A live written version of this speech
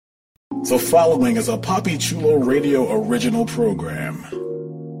The following is a Papi Chulo radio original program.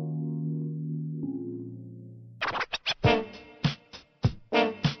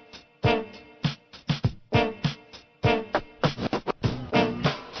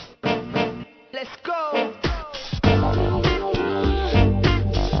 Let's go.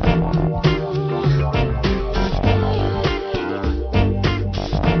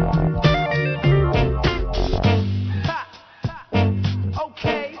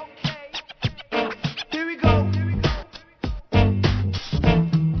 Okay. Here we go.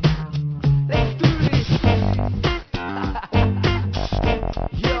 Let's do this.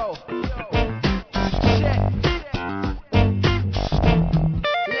 Yo. Check.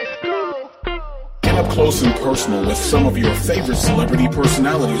 Let's go. Get up close and personal with some of your favorite celebrity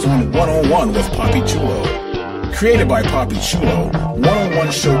personalities on One-on-One with Papi Chulo. Created by Papi Chulo,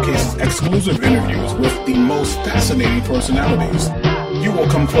 One-on-One showcases exclusive interviews with the most fascinating personalities. You will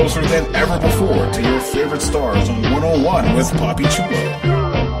come closer than ever before to your favorite stars on One-on-One with Papi Chulo.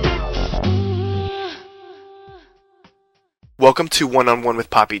 Welcome to One-on-One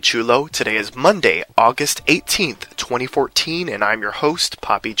with Papi Chulo. Today is Monday, August 18th, 2014, and I'm your host,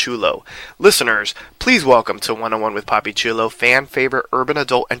 Papi Chulo. Listeners, please welcome to One-on-One with Papi Chulo, fan favorite urban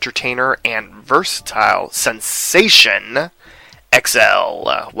adult entertainer and versatile sensation, XL.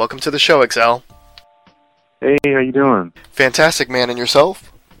 Welcome to the show, XL. Hey, how you doing? Fantastic, man, and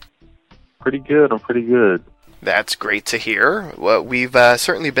yourself? Pretty good, I'm pretty good. That's great to hear. Well, we've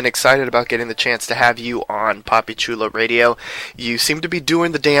certainly been excited about getting the chance to have you on Papi Chulo Radio. You seem to be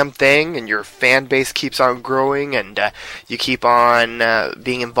doing the damn thing, and your fan base keeps on growing, and you keep on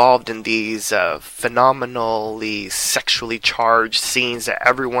being involved in these phenomenally sexually charged scenes that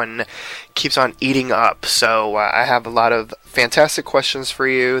everyone keeps on eating up. So I have a lot of fantastic questions for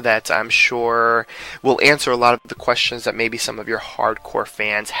you that I'm sure will answer a lot of the questions that maybe some of your hardcore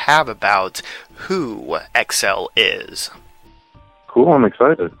fans have about who XL is. Cool, I'm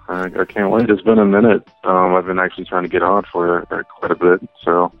excited. I can't wait. It's been a minute. I've been actually trying to get on for quite a bit,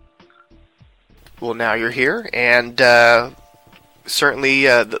 so. Well, now you're here, and certainly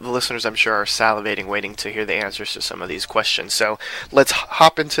the listeners, I'm sure, are salivating, waiting to hear the answers to some of these questions. So let's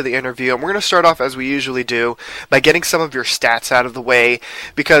hop into the interview, and we're going to start off as we usually do by getting some of your stats out of the way,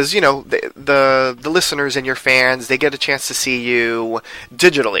 because you know the listeners and your fans, they get a chance to see you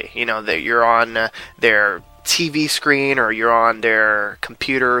digitally. You know that you're on their TV screen or you're on their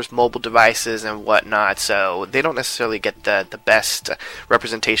computers, mobile devices, and whatnot, so they don't necessarily get the best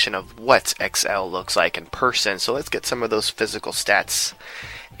representation of what XL looks like in person. So let's get some of those physical stats,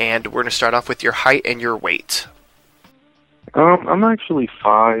 and we're going to start off with your height and your weight. I'm actually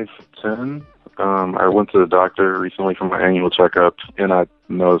 5'10". I went to the doctor recently for my annual checkup, and I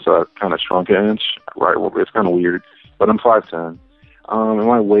noticed I kind of shrunk an inch. Right, well, it's kind of weird, but I'm 5'10". And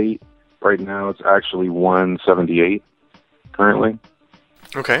my weight right now, it's actually 178 currently.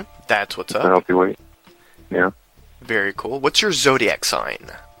 Okay, that's what's up. A healthy weight. Yeah. Very cool. What's your zodiac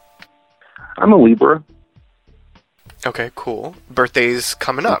sign? I'm a Libra. Okay, cool. Birthday's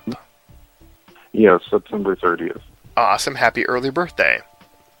coming up. Yeah, September 30th. Awesome. Happy early birthday.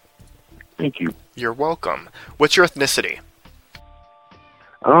 Thank you. You're welcome. What's your ethnicity?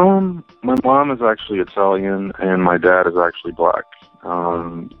 My mom is actually Italian, and my dad is actually black.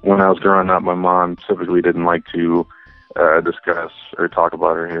 When I was growing up, my mom typically didn't like to discuss or talk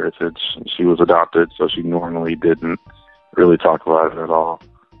about her heritage. She was adopted, so she normally didn't really talk about it at all.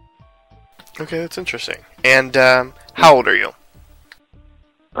 Okay, that's interesting. And how old are you?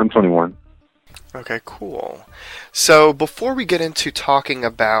 I'm 21. Okay, cool. So before we get into talking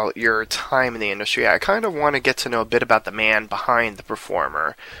about your time in the industry, I kind of want to get to know a bit about the man behind the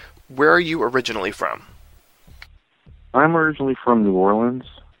performer. Where are you originally from? I'm originally from New Orleans,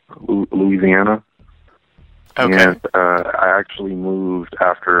 Louisiana. Okay. And I actually moved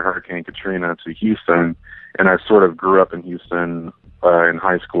after Hurricane Katrina to Houston, and I sort of grew up in Houston in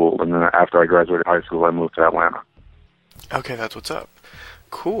high school, and then after I graduated high school, I moved to Atlanta. Okay, that's what's up.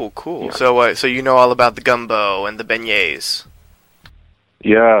 Cool. Yeah. So you know all about the gumbo and the beignets.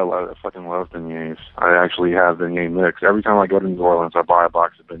 Yeah, I fucking love beignets. I actually have beignet mix. Every time I go to New Orleans, I buy a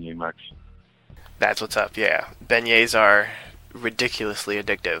box of beignet mix. That's what's up, yeah. Beignets are ridiculously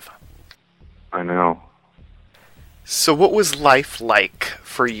addictive. I know. So what was life like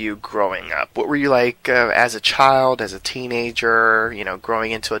for you growing up? What were you like as a child, as a teenager, you know,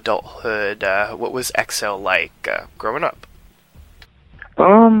 growing into adulthood? What was XL like growing up?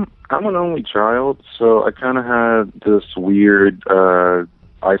 I'm an only child, so I kind of had this weird,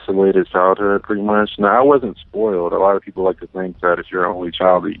 isolated childhood, pretty much. Now, I wasn't spoiled. A lot of people like to think that if you're an only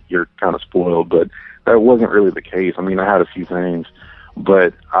child, you're kind of spoiled, but that wasn't really the case. I mean, I had a few things,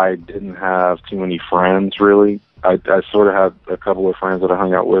 but I didn't have too many friends, really. I sort of had a couple of friends that I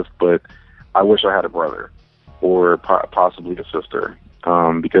hung out with, but I wish I had a brother or possibly a sister,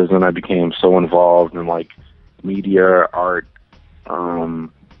 because then I became so involved in, like, media, art,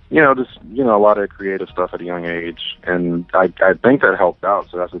 a lot of creative stuff at a young age. And I think that helped out,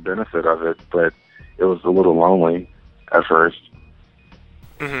 so that's the benefit of it, but it was a little lonely at first.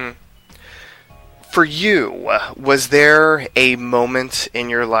 Mm-hmm. For you, was there a moment in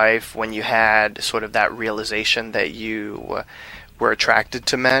your life when you had sort of that realization that you were attracted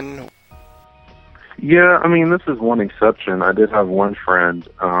to men? Yeah, I mean, this is one exception. I did have one friend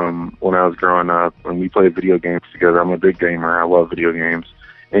when I was growing up, and we played video games together. I'm a big gamer. I love video games.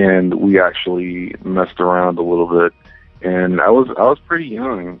 And we actually messed around a little bit. And I was pretty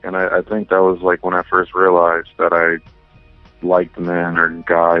young, and I think that was like when I first realized that I liked men or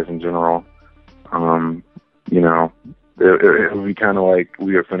guys in general. It would be kind of like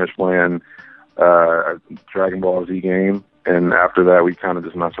we had finished playing a Dragon Ball Z game, and after that we kind of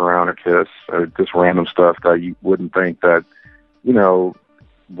just mess around or kiss, or just random stuff that you wouldn't think that,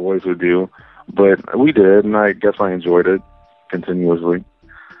 boys would do. But we did, and I guess I enjoyed it continuously.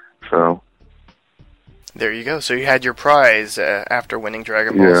 So there you go. So you had your prize after winning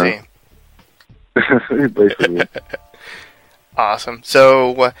Dragon Ball Z. Basically. Awesome.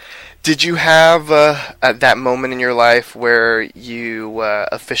 So, did you have that moment in your life where you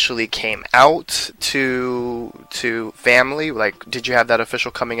officially came out to family? Like, did you have that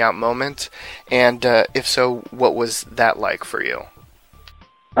official coming out moment? And if so, what was that like for you?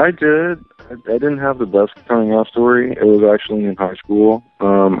 I did. I didn't have the best coming out story. It was actually in high school.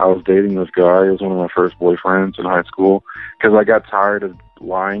 I was dating this guy. It was one of my first boyfriends in high school, because I got tired of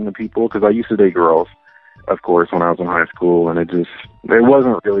lying to people, because I used to date girls, of course, when I was in high school, and it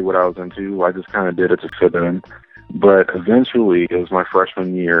wasn't really what I was into. I just kind of did it to fit in. But eventually, it was my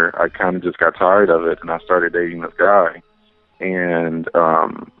freshman year, I kind of just got tired of it, and I started dating this guy. And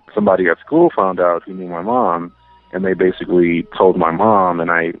somebody at school found out who knew my mom, and they basically told my mom,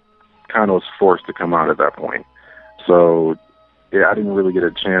 and I kind of was forced to come out at that point. So, yeah, I didn't really get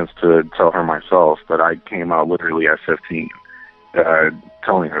a chance to tell her myself, but I came out literally at 15,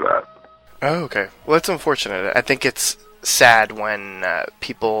 telling her that. Oh, okay. Well, it's unfortunate. I think it's sad when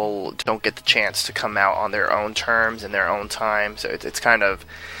people don't get the chance to come out on their own terms in their own time. So it's kind of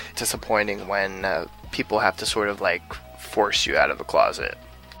disappointing when people have to sort of like force you out of the closet.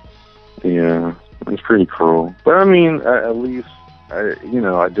 Yeah, it's pretty cruel. But I mean, at least I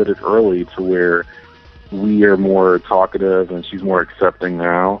did it early to where we are more talkative, and she's more accepting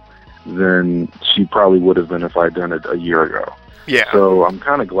now than she probably would have been if I'd done it a year ago. Yeah. So I'm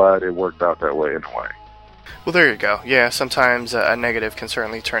kind of glad it worked out that way in a way. Well, there you go. Yeah, sometimes a negative can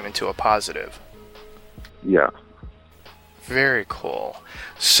certainly turn into a positive. Yeah. Very cool.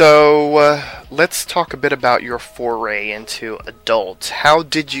 So, let's talk a bit about your foray into adults. How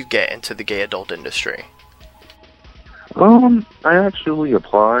did you get into the gay adult industry? I actually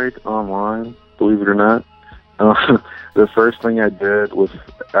applied online, believe it or not. The first thing I did was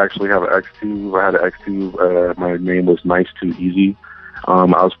actually have an Xtube. I had an Xtube. My name was Nice Too Easy. I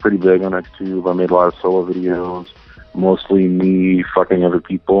was pretty big on Xtube. I made a lot of solo videos, mostly me fucking other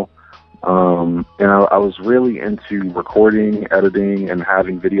people. And I was really into recording, editing, and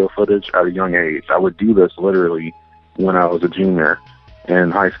having video footage at a young age. I would do this literally when I was a junior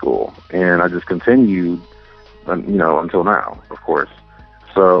in high school, and I just continued, until now, of course.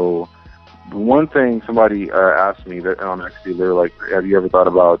 So one thing somebody asked me that on Xtube, they were like, "Have you ever thought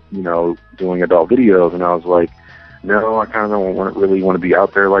about, doing adult videos?" And I was like, "No, I kind of don't really want to be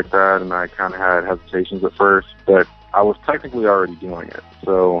out there like that." And I kind of had hesitations at first, but I was technically already doing it.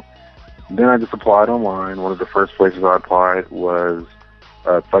 So then I just applied online. One of the first places I applied was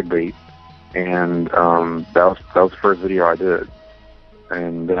Thugbait, and that was the first video I did.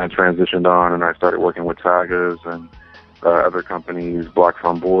 And then I transitioned on, and I started working with taggers and other companies, Black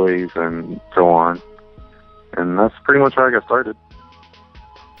Fun Boys, and so on. And that's pretty much how I got started.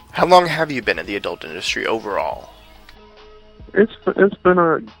 How long have you been in the adult industry overall? It's been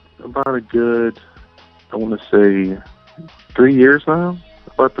about a good, I want to say, 3 years now.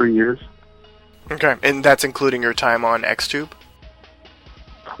 About 3 years. Okay, and that's including your time on Xtube?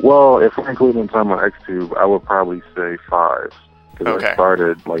 Well, if we're including time on Xtube, I would probably say 5. Because I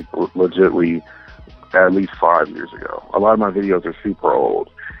started, legitly at least 5 years ago. A lot of my videos are super old,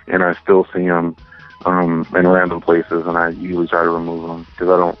 and I still see them in random places, and I usually try to remove them,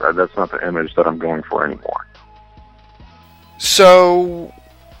 because that's not the image that I'm going for anymore. So,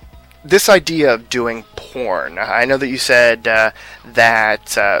 this idea of doing porn, I know that you said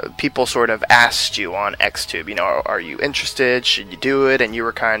that people sort of asked you on XTube, are you interested? Should you do it? And you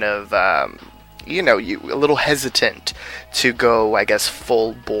were kind of, you a little hesitant to go, I guess,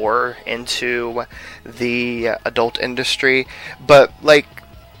 full bore into the adult industry. But, like,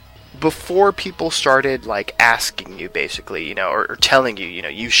 before people started, like, asking you, basically, or telling you,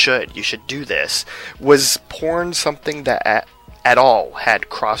 you should do this, was porn something that at all had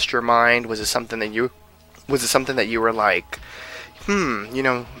crossed your mind? Was it something that you were like,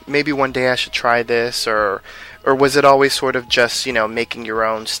 maybe one day I should try this, or was it always sort of just, making your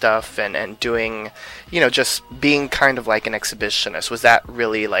own stuff and doing, just being kind of like an exhibitionist? Was that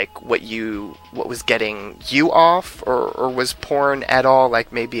really like what was getting you off, or was porn at all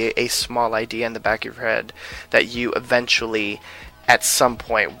like maybe a small idea in the back of your head that you eventually at some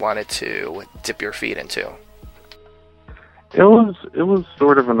point wanted to dip your feet into? It was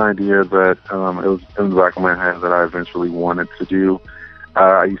sort of an idea that it was in the back of my head that I eventually wanted to do.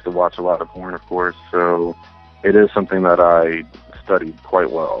 I used to watch a lot of porn, of course, so it is something that I studied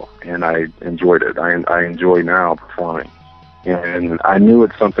quite well, and I enjoyed it. I enjoy now performing, and I knew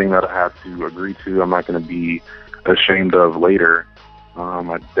it's something that I have to agree to. I'm not going to be ashamed of later.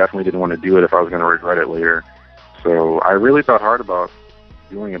 I definitely didn't want to do it if I was going to regret it later. So I really thought hard about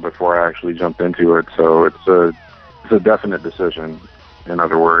doing it before I actually jumped into it. So it's a definite decision. In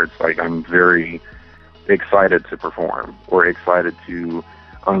other words, like, I'm very excited to perform, or excited to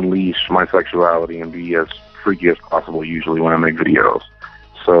unleash my sexuality and be as freaky as possible usually when I make videos.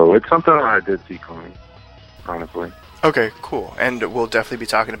 So it's something that I did see coming, honestly. Okay, cool. And we'll definitely be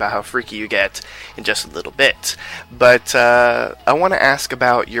talking about how freaky you get in just a little bit. But I want to ask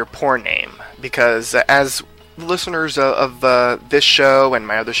about your porn name, because as listeners of this show and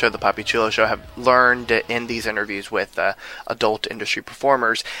my other show, the Papi Chulo Show, have learned in these interviews with adult industry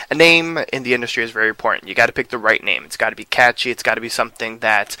performers, a name in the industry is very important. You got to pick the right name. It's got to be catchy. It's got to be something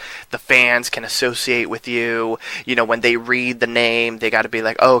that the fans can associate with you. When they read the name, they got to be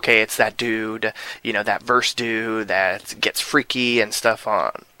like, oh, okay, it's that dude, that verse dude that gets freaky and stuff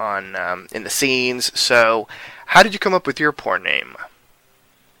on in the scenes. So, how did you come up with your porn name?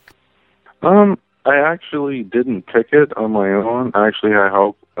 I actually didn't pick it on my own. Actually, I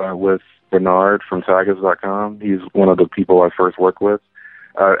help with Bernard from Taggers.com. He's one of the people I first worked with.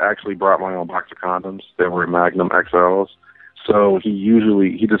 I actually brought my own box of condoms. They were Magnum XLs. So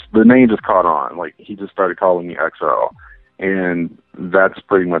the name just caught on. Like, he just started calling me XL. And that's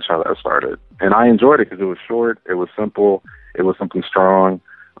pretty much how that started. And I enjoyed it because it was short, it was simple, it was something strong.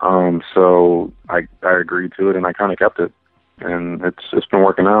 So I agreed to it, and I kind of kept it. And it's been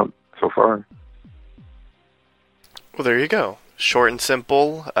working out so far. Well, there you go. Short and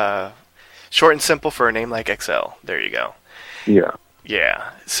simple for a name like XL. There you go. Yeah.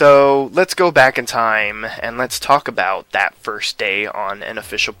 Yeah. So let's go back in time and let's talk about that first day on an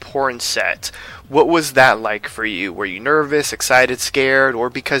official porn set. What was that like for you? Were you nervous, excited, scared, or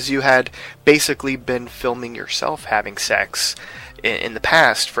because you had basically been filming yourself having sex in the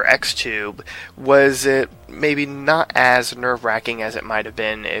past for XTube, was it maybe not as nerve-wracking as it might have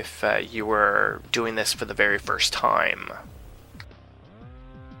been if you were doing this for the very first time?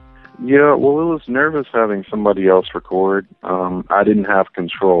 Yeah, well, it was nervous having somebody else record. I didn't have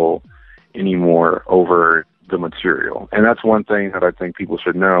control anymore over the material, and that's one thing that I think people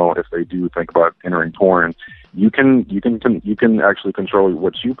should know if they do think about entering porn. You can actually control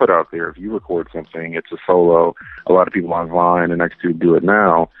what you put out there. If you record something, it's a solo. A lot of people on Vine and XTube do it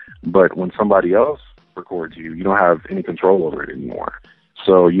now, but when somebody else records you, you don't have any control over it anymore.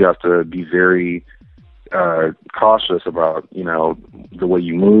 So you have to be very cautious about, the way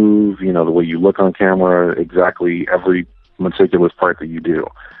you move, the way you look on camera, exactly every meticulous part that you do.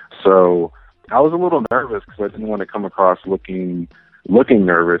 So I was a little nervous because I didn't want to come across looking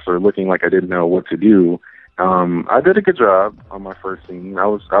nervous or looking like I didn't know what to do. I did a good job on my first scene. I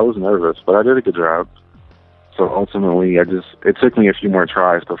was nervous, but I did a good job. So ultimately, it took me a few more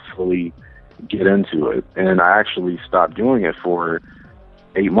tries to fully get into it, and I actually stopped doing it for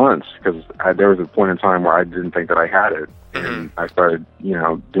 8 months because there was a point in time where I didn't think that I had it, and I started,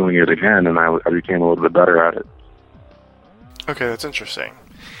 doing it again, and I became a little bit better at it. Okay, that's interesting.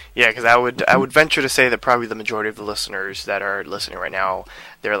 Yeah, because I would venture to say that probably the majority of the listeners that are listening right now,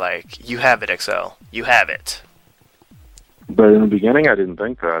 they're like, you have it, XL. You have it. But in the beginning, I didn't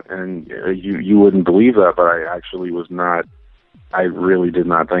think that, and you wouldn't believe that, but I actually was not. I really did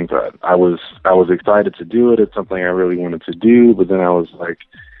not think that. I was excited to do it. It's something I really wanted to do, but then I was like,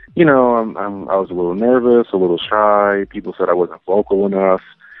 I was a little nervous, a little shy. People said I wasn't vocal enough,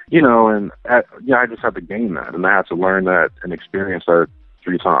 and I just had to gain that, and I had to learn that and experience that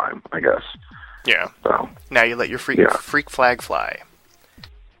through time, I guess. Yeah. So Now you let your freak Yeah. freak flag fly.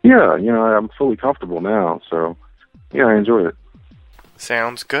 yeah, I'm fully comfortable now, so yeah, I enjoy it.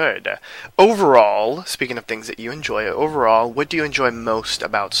 Sounds good. Overall, speaking of things that you enjoy, overall, what do you enjoy most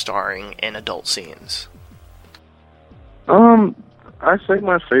about starring in adult scenes? I say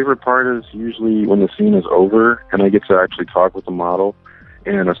my favorite part is usually when the scene is over and I get to actually talk with the model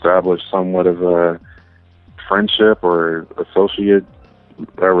and establish somewhat of a friendship or associate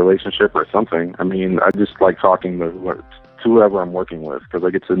relationship or something. I mean, I just like talking to whoever I'm working with because I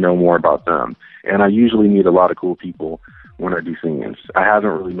get to know more about them. And I usually meet a lot of cool people when I do scenes. I haven't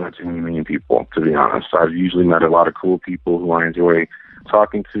really met too many people, to be honest. I've usually met a lot of cool people who I enjoy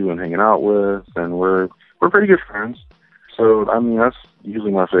talking to and hanging out with, and we're pretty good friends. So, I mean, that's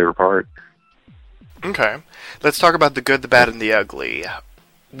usually my favorite part. Okay. Let's talk about the good, the bad, and the ugly.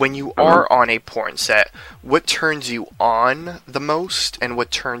 When you are on a porn set, what turns you on the most and what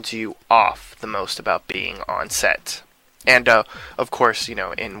turns you off the most about being on set? And, of course,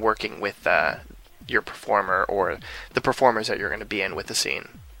 in working with your performer or the performers that you're going to be in with the scene.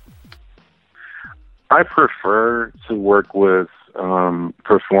 I prefer to work with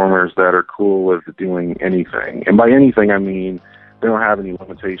performers that are cool with doing anything. And by anything, I mean they don't have any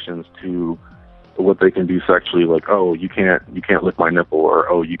limitations to what they can do sexually, like, oh, you can't lick my nipple, or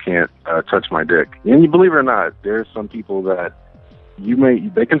oh, you can't touch my dick. And you believe it or not, there's some people that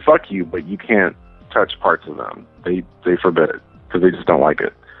they can fuck you, but you can't touch parts of them. They forbid it because they just don't like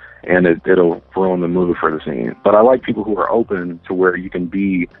it, and it'll ruin the mood for the scene. But I like people who are open to where you can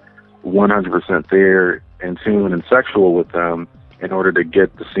be 100% there, in tune, and sexual with them in order to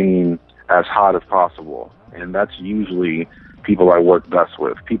get the scene as hot as possible. And that's usually people I work best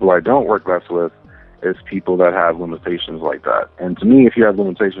with. People I don't work best with is people that have limitations like that. And to me, if you have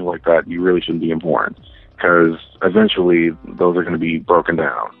limitations like that, you really shouldn't be in porn, because eventually those are going to be broken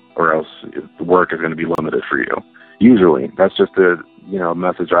down, or else the work is going to be limited for you. Usually, that's just the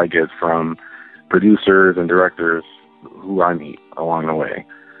message I get from producers and directors who I meet along the way.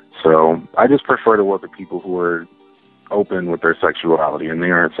 So I just prefer to work with people who are open with their sexuality and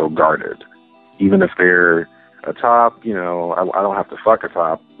they aren't so guarded. Even if they're a top, I don't have to fuck a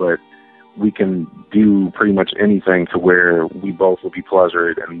top, but we can do pretty much anything to where we both will be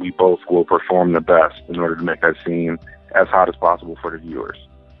pleasured and we both will perform the best in order to make that scene as hot as possible for the viewers.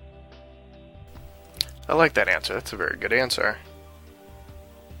 I like that answer. That's a very good answer.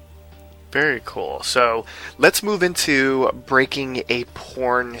 Very cool. So let's move into breaking a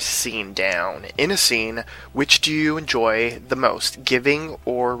porn scene down. In a scene, which do you enjoy the most, giving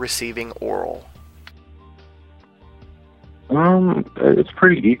or receiving oral? It's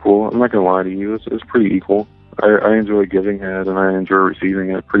pretty equal. I'm not gonna lie to you. It's pretty equal. I enjoy giving head and I enjoy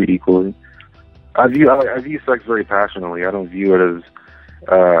receiving it pretty equally. I view sex very passionately. I don't view it as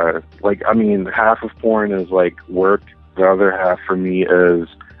half of porn is like work. The other half for me is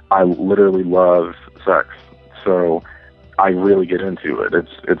I literally love sex. So I really get into it.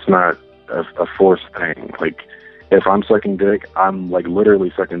 It's not a forced thing. Like if I'm sucking dick, I'm like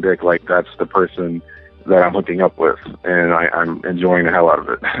literally sucking dick. Like that's the person that I'm hooking up with, and I'm enjoying the hell out of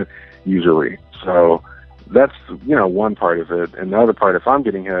it usually. So that's one part of it. And the other part, if I'm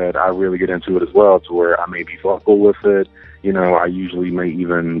getting head, I really get into it as well, to where I may be vocal with it. I usually may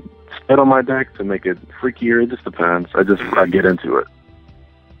even spit on my dick to make it freakier. It just depends. I get into it.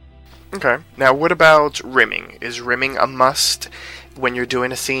 Okay. Now, what about rimming? Is rimming a must when you're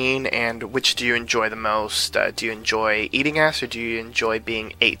doing a scene, and which do you enjoy the most? Do you enjoy eating ass, or do you enjoy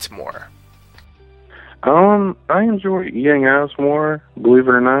being ate more? I enjoy eating ass more, believe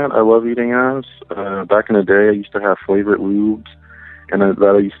it or not. I love eating ass. Back in the day, I used to have favorite lubes and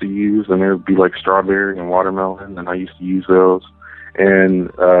that I used to use, and there would be like strawberry and watermelon, and I used to use those. And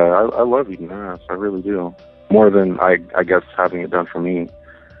I love eating ass. I really do. More than, I guess, having it done for me.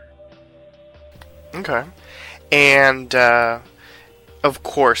 Okay. And, of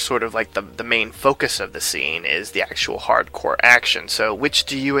course, sort of like the main focus of the scene is the actual hardcore action. So which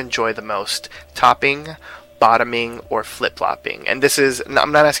do you enjoy the most? Topping, bottoming, or flip-flopping? And this is,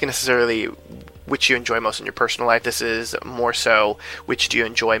 I'm not asking necessarily which you enjoy most in your personal life. This is more so which do you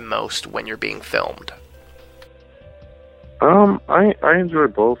enjoy most when you're being filmed? I enjoy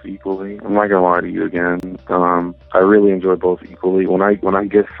both equally. I'm not gonna lie to you again. I really enjoy both equally. When I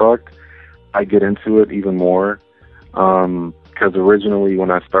get fucked, I get into it even more. Because originally when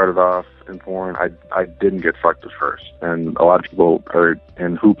I started off in porn, I didn't get fucked at first, and a lot of people are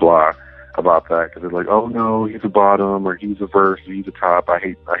in hoopla about that because they're like, oh no, he's a bottom, or he's a verse, or he's a top. I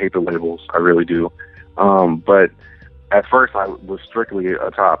hate the labels, I really do. But at first I was strictly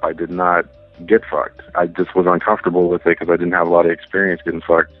a top. I did not get fucked. I just was uncomfortable with it because I didn't have a lot of experience getting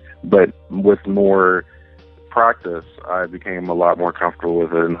fucked. But with more practice, I became a lot more comfortable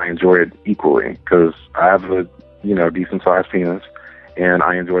with it, and I enjoy it equally because I have a, decent sized penis, and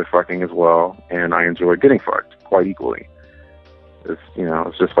I enjoy fucking as well, and I enjoy getting fucked quite equally. It's,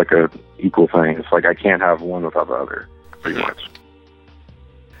 it's just like a equal thing. It's like I can't have one without the other, pretty much.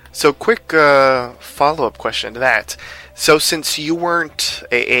 So, quick follow-up question to that. So, since you weren't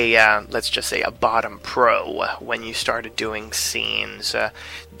let's just say a bottom pro when you started doing scenes,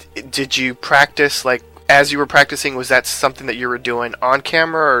 did you practice, like, as you were practicing, was that something that you were doing on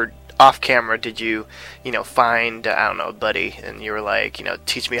camera or off camera? Did you, find, I don't know, a buddy, and you were like,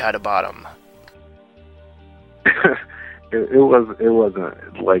 teach me how to bottom? It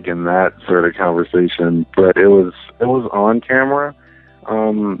wasn't like in that sort of conversation, but it was on camera.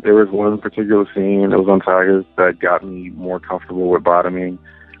 There was one particular scene, it was on Tigers, that got me more comfortable with bottoming.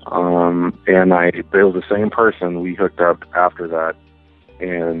 And it was the same person we hooked up after that,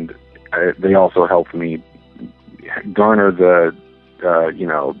 and they also helped me garner the,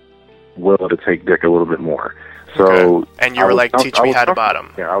 will to take dick a little bit more. So, okay. And you were like, teach me how to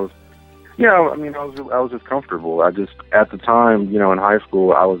bottom. Yeah, I was just comfortable. At the time, in high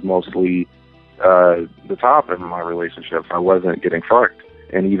school, I was mostly the top in my relationships. I wasn't getting fucked.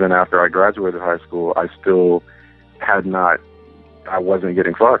 And even after I graduated high school, I still I wasn't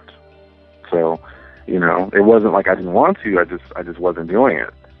getting fucked. So, it wasn't like I didn't want to, I just wasn't doing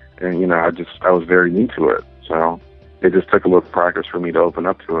it. And, I was very new to it. So it just took a little practice for me to open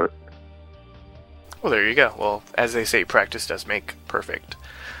up to it. Well, there you go. Well, as they say, practice does make perfect.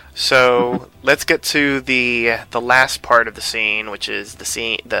 So let's get to the last part of the scene, which is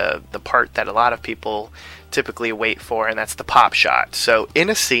the part that a lot of people typically wait for, and that's the pop shot. So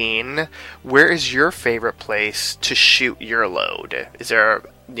in a scene, where is your favorite place to shoot your load? Is there,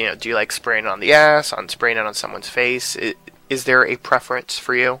 do you like spraying it on the ass, spraying it on someone's face? Is there a preference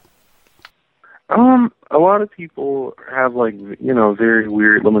for you? A lot of people have very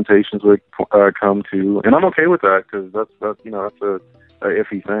weird limitations with come to, and I'm okay with that because that's a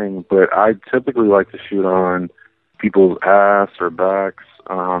iffy thing. But I typically like to shoot on people's ass or backs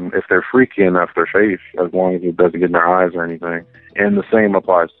if they're freaky enough, their face, as long as it doesn't get in their eyes or anything. And the same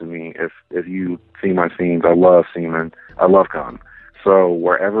applies to me. If you see my scenes, I love semen, I love cum. So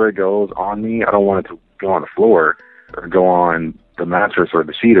wherever it goes on me, I don't want it to go on the floor or go on the mattress or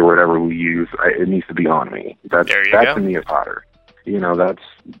the sheet or whatever we use. It needs to be on me. That to me is hotter. That's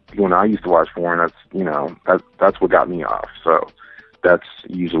when I used to watch porn. That's what got me off. So that's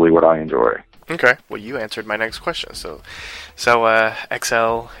usually what I enjoy. Okay. Well, you answered my next question. So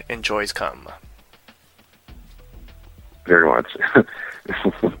XL enjoys cum. Very much.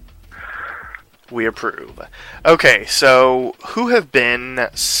 We approve. Okay, so who have been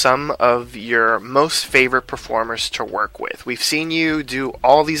some of your most favorite performers to work with? We've seen you do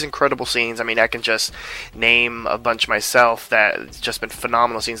all these incredible scenes. I mean, I can just name a bunch myself that's just been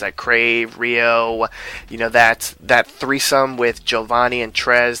phenomenal scenes like Crave, Rio, that threesome with Giovanni and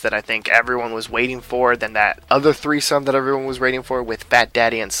Trez that I think everyone was waiting for, then that other threesome that everyone was waiting for with Fat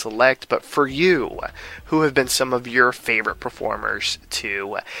Daddy and Select. But for you, who have been some of your favorite performers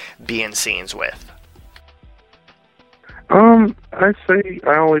to be in scenes with? I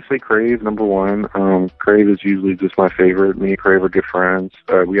always say Crave, number one. Crave is usually just my favorite. Me and Crave are good friends.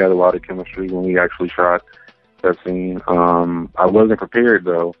 We had a lot of chemistry when we actually shot that scene. I wasn't prepared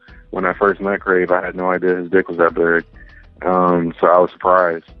though. When I first met Crave, I had no idea his dick was that big. So I was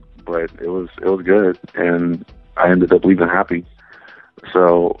surprised, but it was good, and I ended up leaving happy.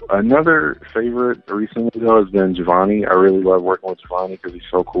 So another favorite recently though has been Giovanni. I really love working with Giovanni because he's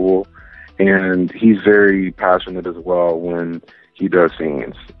so cool. And he's very passionate as well when he does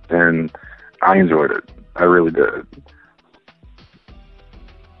scenes. And I enjoyed it. I really did.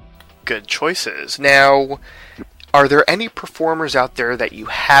 Good choices. Now, are there any performers out there that you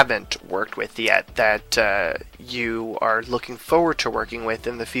haven't worked with yet that you are looking forward to working with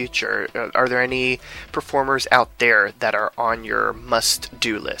in the future? Are there any performers out there that are on your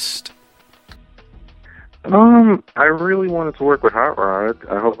must-do list? I really wanted to work with Hot Rod.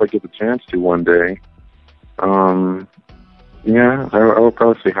 I hope I get the chance to one day. Yeah, I would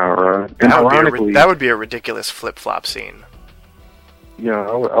probably say Hot Rod. And that would be a ridiculous flip-flop scene. Yeah,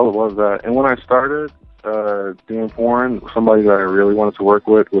 I would love that. And when I started doing porn, somebody that I really wanted to work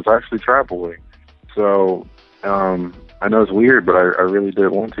with was actually Trap Boy. So, I know it's weird, but I really did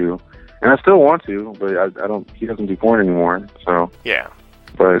want to. And I still want to, but I don't, he doesn't do porn anymore, so. Yeah.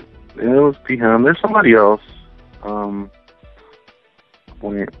 But it was him. There's somebody else.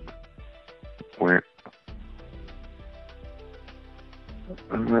 Wait.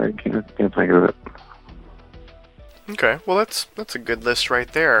 I can't think of it. Okay, well that's a good list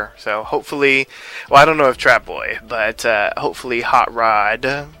right there. So hopefully, well I don't know if Trap Boy, but hopefully Hot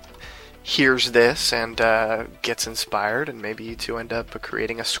Rod hears this and gets inspired, and maybe you two end up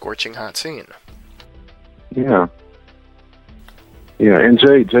creating a scorching hot scene. Yeah. Yeah, and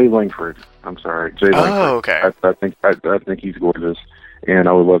Jay Langford. I'm sorry, Jay Langford. Oh, okay. I think he's gorgeous, and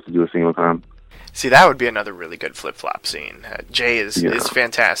I would love to do a scene with him. See, that would be another really good flip-flop scene. Jay is Yeah.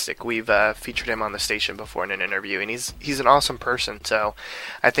 fantastic. We've featured him on the station before in an interview, and he's an awesome person. So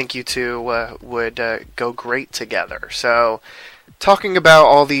I think you two would go great together. So talking about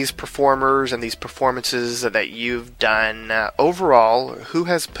all these performers and these performances that you've done, overall, who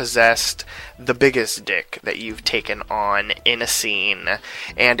has possessed the biggest dick that you've taken on in a scene?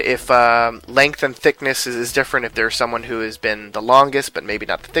 And if length and thickness is different, if there's someone who has been the longest but maybe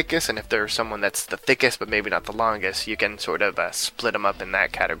not the thickest, and if there's someone that's the thickest but maybe not the longest, you can sort of split them up in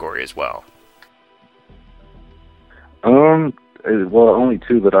that category as well. Well, only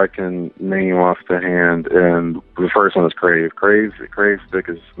two that I can name off the hand, and the first one is Crave. Crave's dick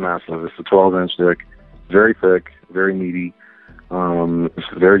is massive. It's a 12-inch dick, very thick, very meaty, it's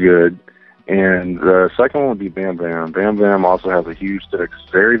very good. And the second one would be Bam Bam. Bam Bam also has a huge dick,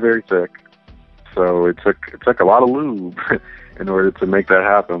 very, very thick. So it took a lot of lube in order to make that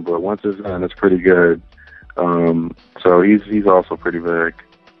happen, but once it's done, it's pretty good. So he's also pretty big.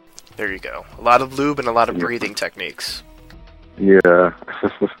 There you go. A lot of lube and a lot of breathing techniques. Yeah.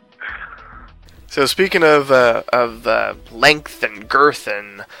 So speaking of length and girth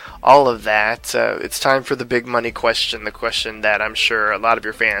and all of that, it's time for the big money question, the question that I'm sure a lot of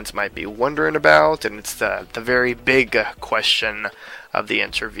your fans might be wondering about, and it's the very big question of the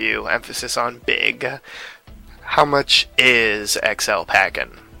interview, emphasis on big. How much is XL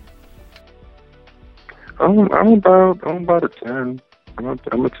packing? I'm about a 10. I'm a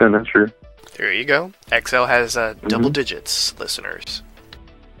 10-incher. There you go. XL has double digits, listeners.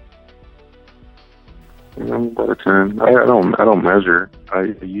 I'm about a 10. I don't measure.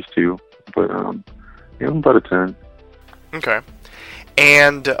 I used to, but I'm about a 10. Okay.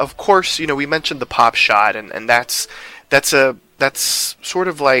 And of course, we mentioned the pop shot, and that's sort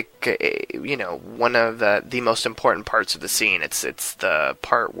of like one of the most important parts of the scene. It's the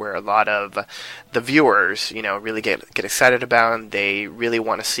part where a lot of the viewers really get excited about, and they really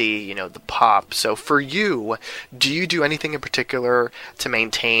want to see the pop. So for you, do you do anything in particular to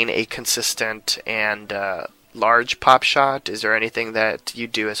maintain a consistent and large pop shot? Is there anything that you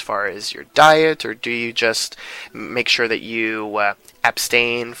do as far as your diet, or do you just make sure that you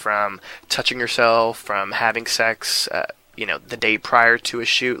abstain from touching yourself, from having sex the day prior to a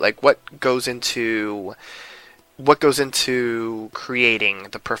shoot? Like, what goes into creating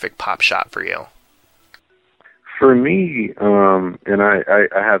the perfect pop shot for you? For me, and I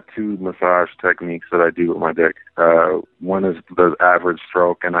have two massage techniques that I do with my dick. One is the average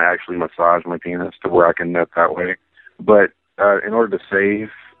stroke, and I actually massage my penis to where I can nut that way. But in order to save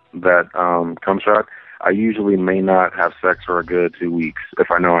that cum shot, I usually may not have sex for a good 2 weeks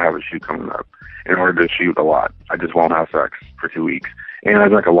if I know I have a shoot coming up. In order to shoot a lot, I just won't have sex for 2 weeks. And I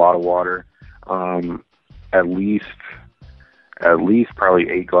drink a lot of water, at least probably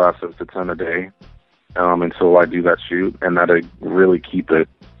 8 glasses to 10 a day, until I do that shoot, and that'll really keep it,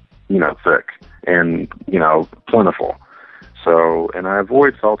 thick and, plentiful. So, and I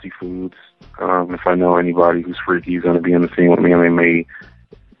avoid salty foods. If I know anybody who's freaky is going to be in the scene with me, and they may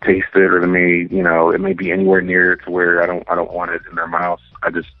taste it, or they may, it may be anywhere near it to where I don't want it in their mouth. I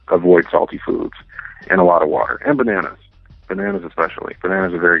just avoid salty foods, and a lot of water, and bananas especially.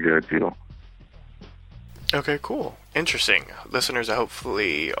 Bananas are very good too. Okay, cool. Interesting. Listeners,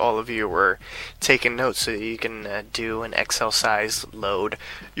 hopefully all of you were taking notes so that you can do an XL size load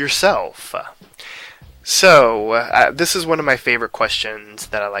yourself. So, this is one of my favorite questions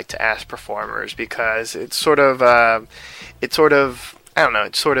that I like to ask performers, because it's sort of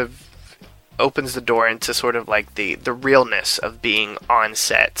opens the door into sort of like the realness of being on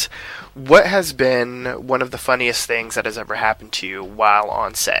set. What has been one of the funniest things that has ever happened to you while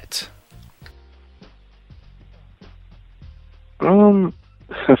on set? That's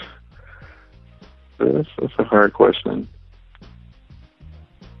a hard question.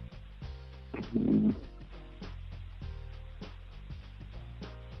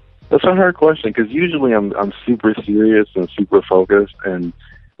 That's a hard question, because usually I'm super serious and super focused and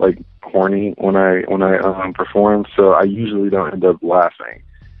like horny when I perform, so I usually don't end up laughing,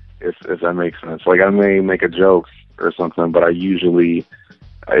 if that makes sense. Like, I may make a joke or something, but I'm usually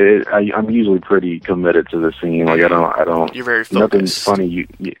pretty committed to the scene. Like, I don't. You're very focused. Nothing's funny.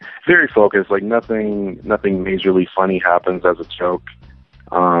 Very focused. Like, nothing majorly funny happens as a joke.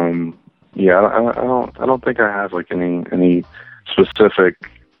 Yeah, I don't think I have like any specific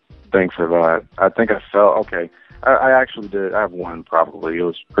thing for that. I think I felt okay. I actually did. I have one probably. It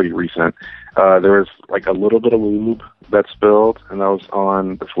was pretty recent. There was like a little bit of lube that spilled, and that was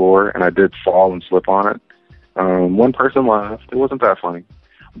on the floor, and I did fall and slip on it. One person laughed. It wasn't that funny,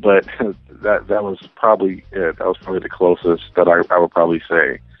 but that was probably it. That was probably the closest that I would probably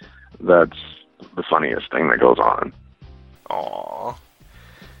say that's the funniest thing that goes on. Aww.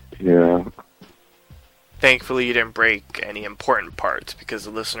 Yeah. Thankfully, you didn't break any important parts because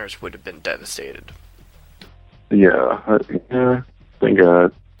the listeners would have been devastated. Yeah. Thank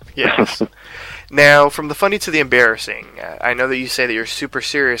God. Yes. Now, from the funny to the embarrassing, I know that you say that you're super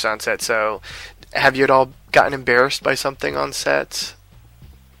serious on set, so have you at all gotten embarrassed by something on set?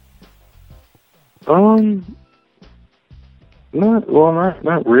 Not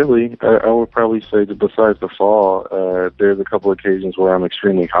really. I would probably say that besides the fall, there's a couple occasions where I'm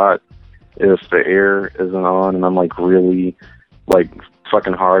extremely hot. If the air isn't on and I'm like really like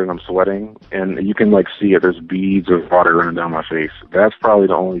fucking hard and I'm sweating and you can like see it, there's beads of water running down my face. That's probably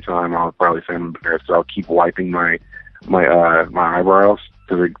the only time I'll probably say I'm embarrassed. So I'll keep wiping my eyebrows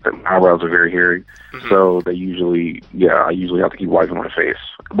because my eyebrows are very hairy. Mm-hmm. So I usually have to keep wiping my face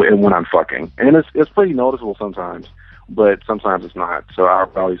when I'm fucking, and it's pretty noticeable sometimes, but sometimes it's not. So I'll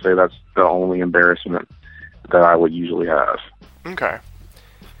probably say that's the only embarrassment that I would usually have. Okay.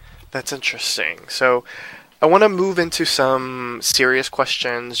 That's interesting. So I want to move into some serious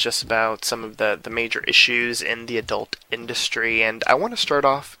questions just about some of the major issues in the adult industry. And I want to start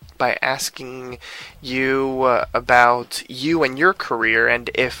off by asking you about you and your career and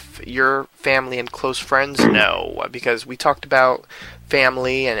if your family and close friends know, because we talked about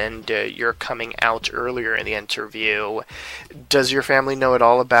family and your coming out earlier in the interview. Does your family know at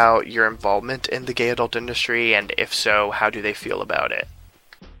all about your involvement in the gay adult industry? And if so, how do they feel about it?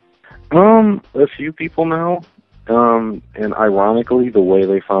 A few people know, and ironically, the way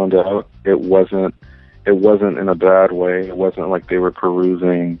they found out, it wasn't in a bad way. It wasn't like they were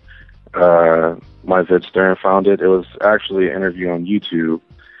perusing my vidster and found it. It was actually an interview on YouTube.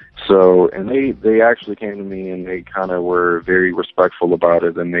 So, and they actually came to me and they kind of were very respectful about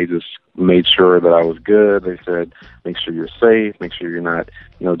it, and they just made sure that I was good. They said, make sure you're safe, make sure you're not,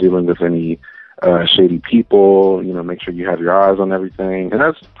 dealing with any shady people, make sure you have your eyes on everything. And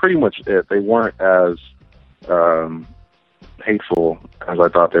that's pretty much it. They weren't as hateful as I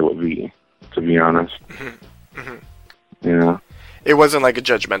thought they would be, to be honest. Mm-hmm. Mm-hmm. Yeah. It wasn't like a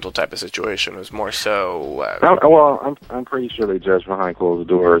judgmental type of situation. It was more so... I'm pretty sure they judged behind closed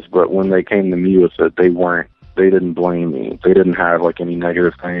doors, but when they came to me with it, they didn't blame me. They didn't have like any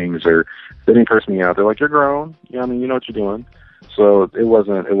negative things, or they didn't curse me out. They're like, you're grown. Yeah, you know what you're doing. So it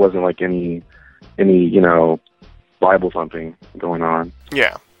wasn't like any Bible thumping going on.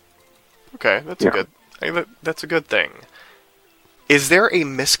 Yeah. Okay, that's a good thing. Is there a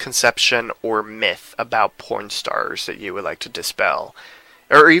misconception or myth about porn stars that you would like to dispel?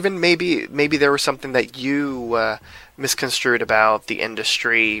 Or even maybe there was something that you misconstrued about the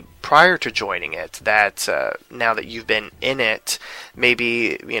industry prior to joining it that now that you've been in it,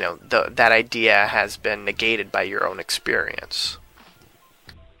 maybe, that idea has been negated by your own experience?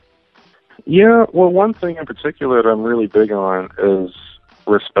 Yeah, well, one thing in particular that I'm really big on is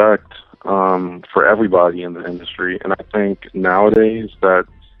respect for everybody in the industry. And I think nowadays that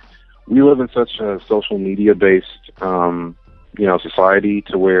we live in such a social media-based, society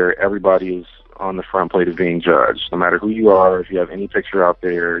to where everybody is on the front plate of being judged. No matter who you are, if you have any picture out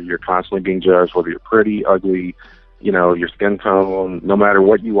there, you're constantly being judged, whether you're pretty, ugly, your skin tone, no matter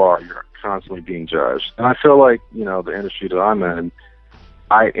what you are, you're constantly being judged. And I feel like, the industry that I'm in,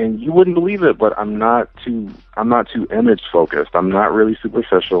 and you wouldn't believe it, but I'm not too image focused. I'm not really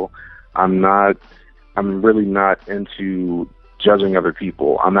superficial. I'm really not into judging other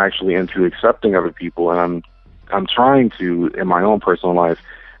people. I'm actually into accepting other people, and I'm trying to, in my own personal life,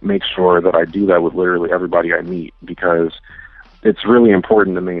 make sure that I do that with literally everybody I meet, because it's really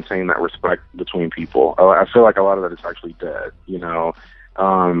important to maintain that respect between people. I feel like a lot of that is actually dead. There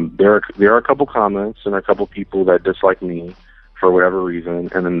are a couple comments and a couple people that dislike me for whatever reason,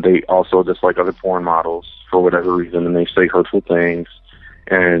 and then they also dislike other porn models for whatever reason, and they say hurtful things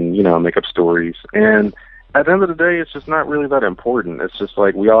and, make up stories. And at the end of the day, it's just not really that important. It's just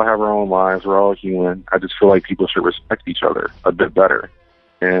like we all have our own lives. We're all human. I just feel like people should respect each other a bit better.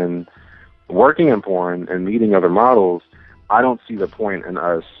 And working in porn and meeting other models, I don't see the point in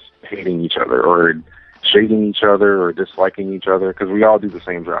us hating each other or shading each other or disliking each other, because we all do the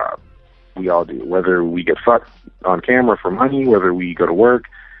same job. We all do. Whether we get fucked on camera for money, whether we go to work,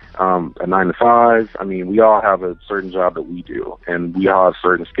 a 9 to 5. I mean, we all have a certain job that we do, and we all have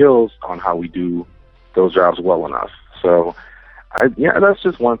certain skills on how we do those jobs well enough. So, that's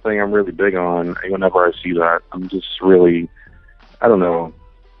just one thing I'm really big on. Whenever I see that, I'm just really, I don't know,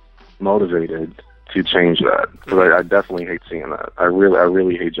 motivated to change that, because I definitely hate seeing that. I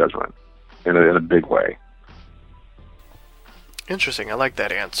really hate judgment in a big way. Interesting. I like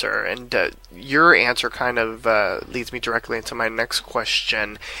that answer. And your answer kind of leads me directly into my next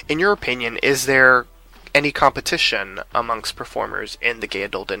question. In your opinion, is there any competition amongst performers in the gay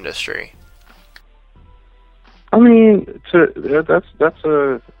adult industry? I mean, it's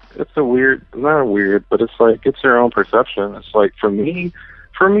a weird, not weird, but it's like, it's your own perception. It's like, for me,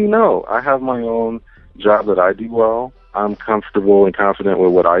 no. I have my own job that I do well. I'm comfortable and confident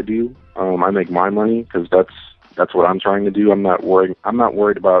with what I do. I make my money because that's what I'm trying to do. I'm not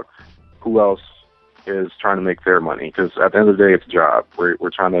worried about who else is trying to make their money, because at the end of the day, it's a job. We're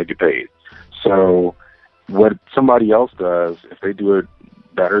trying to get paid. So what somebody else does, if they do it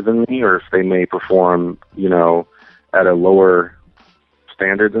better than me, or if they may perform, at a lower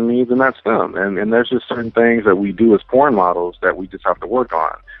standard than me, then that's them. And there's just certain things that we do as porn models that we just have to work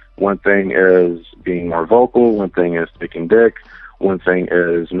on. One thing is being more vocal. One thing is taking dick. One thing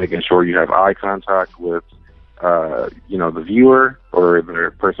is making sure you have eye contact with the viewer or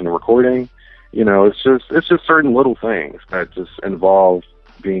the person recording. It's just certain little things that just involve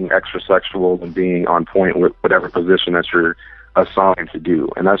being extra sexual and being on point with whatever position that you're assigned to do.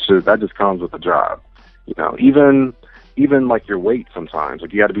 And that just comes with the job. Even like your weight sometimes.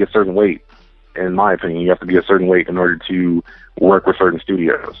 Like, you got to be a certain weight. In my opinion, you have to be a certain weight in order to work with certain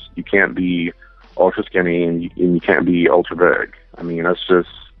studios. You can't be ultra skinny and you can't be ultra big. I mean, that's just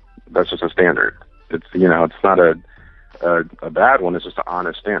a standard. It's it's not a bad one. It's just an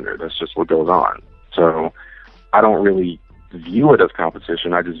honest standard. That's just what goes on. So I don't really view it as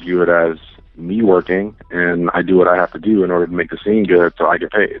competition. I just view it as me working, and I do what I have to do in order to make the scene good, so I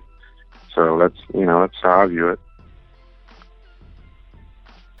get paid. So that's how I view it.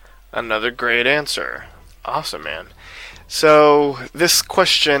 Another great answer. Awesome, man. So this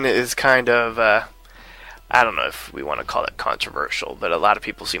question is kind of, I don't know if we want to call it controversial, but a lot of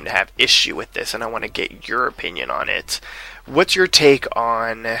people seem to have issue with this, and I want to get your opinion on it. What's your take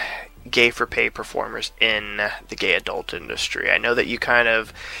on gay for pay performers in the gay adult industry? I know that you kind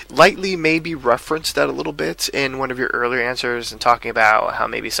of lightly maybe referenced that a little bit in one of your earlier answers and talking about how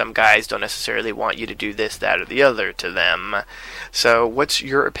maybe some guys don't necessarily want you to do this, that, or the other to them. So what's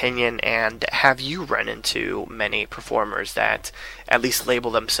your opinion, and have you run into many performers that at least label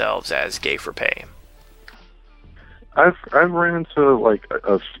themselves as gay for pay? I've ran into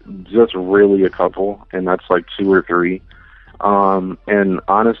just really a couple, and that's like 2 or 3. And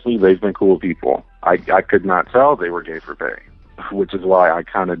honestly, they've been cool people. I could not tell they were gay for pay, which is why I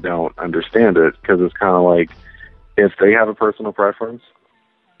kind of don't understand it, because it's kind of like, if they have a personal preference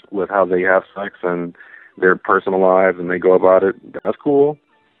with how they have sex and their personal lives and they go about it, that's cool.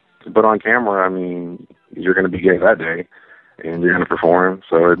 But on camera, I mean, you're going to be gay that day and you're going to perform.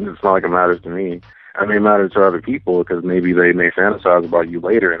 So it's not like it matters to me. I mean, it matters to other people because maybe they may fantasize about you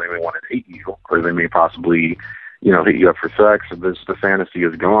later and they may want to date you, or they may possibly, hit you up for sex. The fantasy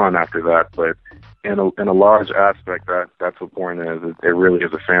is gone after that. But in a large aspect, that's what porn is. It really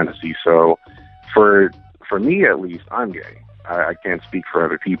is a fantasy. So for me, at least, I'm gay. I can't speak for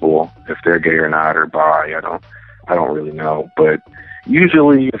other people if they're gay or not, or bi. I don't really know. But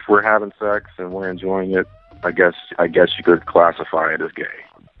usually, if we're having sex and we're enjoying it, I guess you could classify it as gay.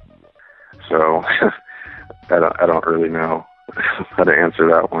 So I don't really know how to answer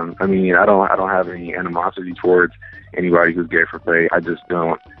that one. I mean, I don't have any animosity towards anybody who's gay for pay. I just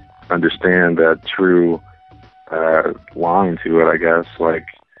don't understand that true line to it, I guess. Like,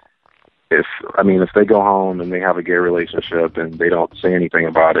 if they go home and they have a gay relationship and they don't say anything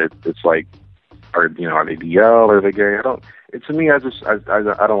about it, it's like, are they DL? Are they gay? To me, I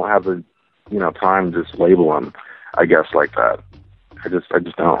don't have the time to just label them, I guess, like that. I just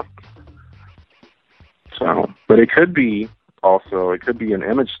don't. So, but it could be an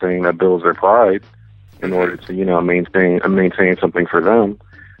image thing that builds their pride in order to maintain something for them.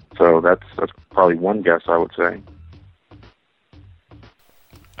 So that's probably one guess I would say.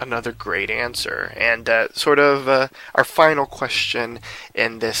 Another great answer. And our final question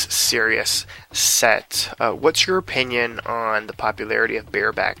in this serious set. What's your opinion on the popularity of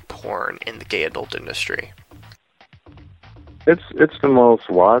bareback porn in the gay adult industry? It's the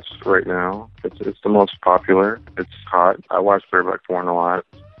most watched right now. It's the most popular. It's hot. I watch bareback porn a lot.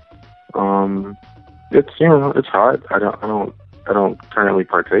 It's hot. I don't currently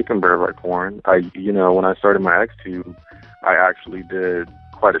partake in bareback porn. When I started my XTube, I actually did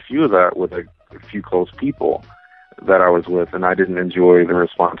quite a few of that with a few close people that I was with, and I didn't enjoy the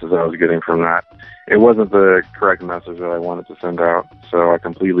responses I was getting from that. It wasn't the correct message that I wanted to send out, so I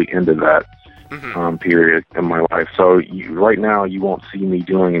completely ended that period in my life. So right now, you won't see me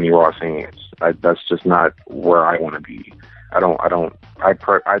doing any raw scenes. That's just not where I want to be. I don't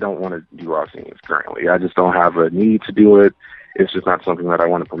want to do raw scenes currently. I just don't have a need to do it. It's just not something that I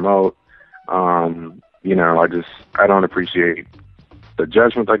want to promote. I don't appreciate the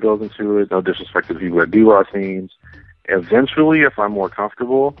judgment that goes into it. No disrespect to the people that do raw scenes. Eventually, if I'm more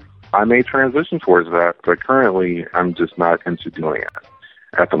comfortable, I may transition towards that. But currently, I'm just not into doing it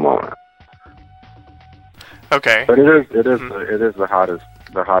at the moment. Okay. But it is the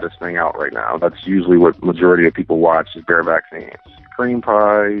hottest thing out right now. That's usually what majority of people watch is bareback scenes. Cream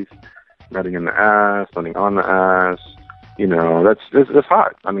pies, nutting in the ass, nutting on the ass. It's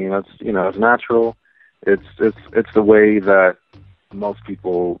hot. I mean, it's natural. It's the way that most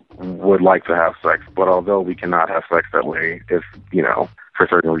people would like to have sex, but although we cannot have sex that way for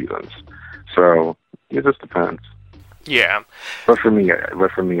certain reasons. So it just depends. Yeah. But for me,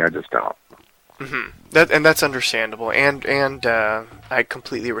 I just don't. That's understandable, and I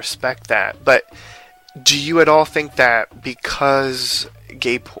completely respect that. But do you at all think that because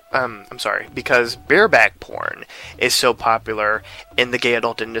because bareback porn is so popular in the gay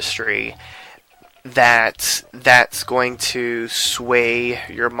adult industry, that's going to sway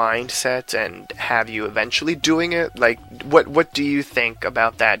your mindset and have you eventually doing it? Like, what do you think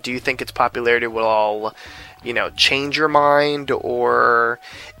about that? Do you think its popularity will all, change your mind, or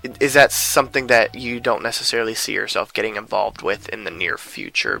is that something that you don't necessarily see yourself getting involved with in the near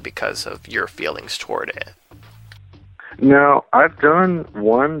future because of your feelings toward it? No, I've done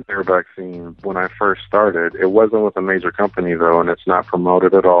one bareback scene when I first started. It wasn't with a major company though, and it's not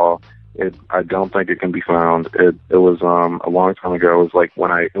promoted at all. I don't think it can be found. It was a long time ago. It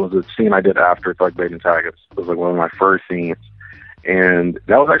was a scene I did after Thug Bait and Taggets. It was like one of my first scenes, and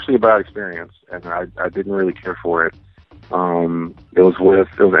that was actually a bad experience, and I didn't really care for it. It was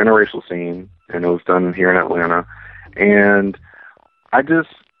an interracial scene, and it was done here in Atlanta, and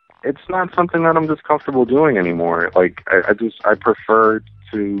it's not something that I'm just comfortable doing anymore. Like I prefer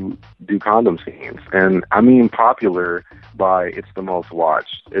to do condom scenes, and I mean popular by it's the most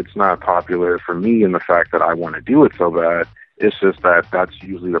watched. It's not popular for me in the fact that I want to do it so bad. It's just that that's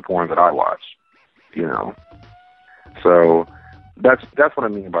usually the porn that I watch, So that's what I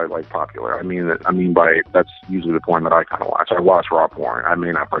mean by like popular. I mean by that's usually the porn that I kind of watch. I watch raw porn. I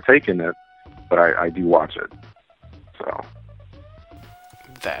may not partake in it, but I do watch it. So.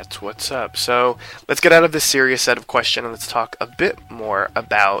 That's what's up. So let's get out of this serious set of questions and let's talk a bit more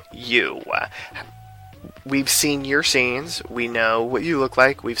about you. We've seen your scenes. We know what you look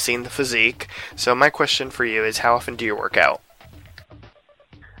like. We've seen the physique. So my question for you is, how often do you work out?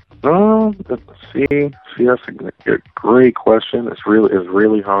 That's a great question. It's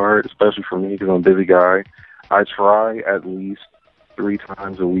really hard, especially for me because I'm a busy guy. I try at least 3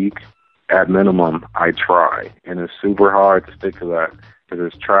 times a week at minimum. I try, and it's super hard to stick to that.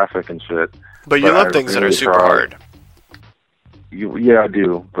 There's traffic and shit. But you love things that are super hard. Yeah, I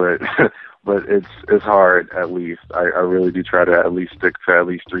do, but but it's hard. At least I really do try to at least stick to at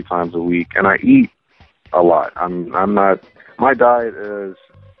least 3 times a week, and I eat a lot. I'm not. My diet is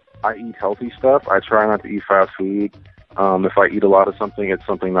I eat healthy stuff. I try not to eat fast food. If I eat a lot of something, it's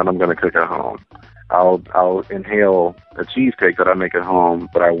something that I'm going to cook at home. I'll inhale a cheesecake that I make at home,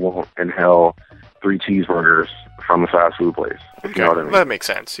 but I won't inhale 3 cheeseburgers from a fast food place. Okay, you know what I mean? That makes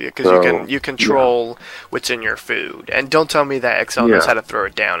sense. Because you control what's in your food. And don't tell me that Excel knows how to throw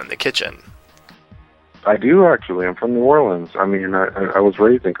it down in the kitchen. I do actually. I'm from New Orleans. I mean, I was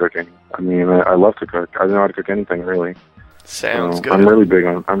raised in cooking. I mean, I love to cook. I know how to cook anything really. Sounds good. I'm really big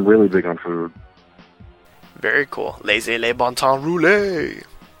on food. Very cool. Laissez les bon temps rouler.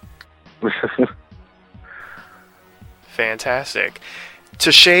 Fantastic.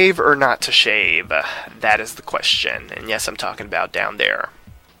 To shave or not to shave? That is the question. And yes, I'm talking about down there.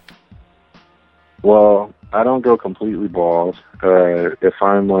 Well, I don't go completely bald. If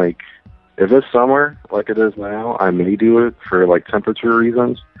it's summer like it is now, I may do it for like temperature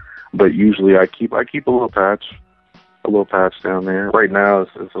reasons. But usually I keep a little patch down there. Right now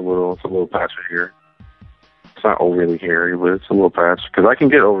it's a little patch of hair. It's not overly hairy, but it's a little patch because I can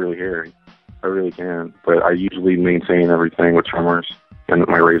get overly hairy. I really can, but I usually maintain everything with trimmers and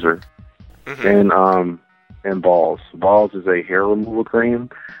my razor. Mm-hmm. And balls. Balls is a hair removal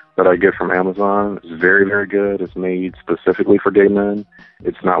cream that I get from Amazon. It's very, very good. It's made specifically for gay men.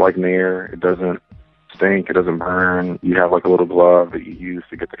 It's not like Nair. It doesn't stink. It doesn't burn. You have like a little glove that you use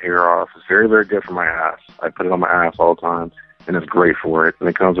to get the hair off. It's very, very good for my ass. I put it on my ass all the time. and it's great for it. And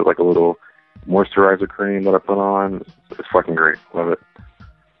it comes with like a little moisturizer cream that I put on. It's fucking great. Love it.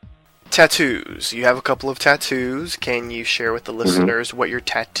 Tattoos. You have a couple of tattoos. Can you share with the listeners what your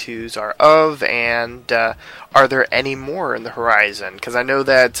tattoos are of, and are there any more in the horizon? Because I know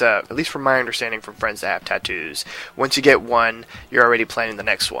that, at least from my understanding from friends that have tattoos, once you get one, you're already planning the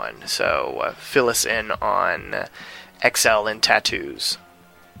next one. So fill us in on XL in tattoos.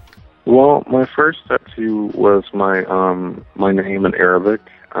 Well, my first tattoo was my name in Arabic.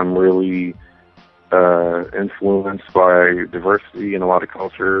 I'm really influenced by diversity in a lot of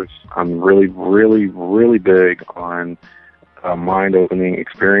cultures. I'm really, really, really big on mind-opening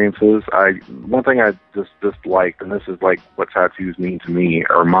experiences. One thing I just disliked, and this is like what tattoos mean to me,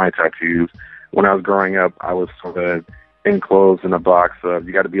 or my tattoos. When I was growing up, I was sort of enclosed in a box of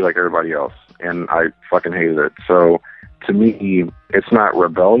you got to be like everybody else, and I fucking hated it. So to me, it's not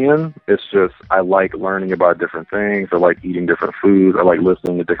rebellion. It's just I like learning about different things. I like eating different foods. I like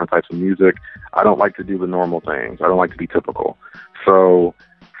listening to different types of music. I don't like to do the normal things. I don't like to be typical. So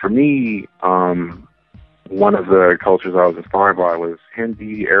for me, one of the cultures I was inspired by was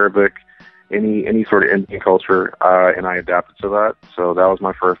Hindi, Arabic, any sort of Indian culture, and I adapted to that. So that was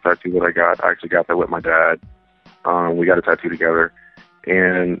my first tattoo that I got. I actually got that with my dad. We got a tattoo together.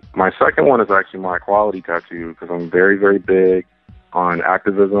 And my second one is actually my equality tattoo, because I'm very, very big on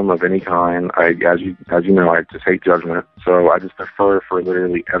activism of any kind. As you know, I just hate judgment. So I just prefer for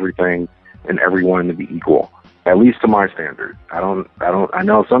literally everything and everyone to be equal, at least to my standard. I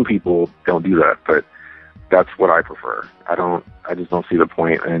know some people don't do that, but that's what I prefer. I just don't see the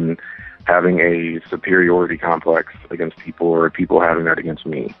point in having a superiority complex against people, or people having that against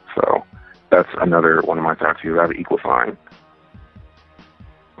me. So that's another one of my tattoos. I have an equal sign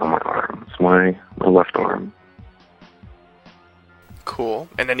on my arm. It's my left arm. Cool.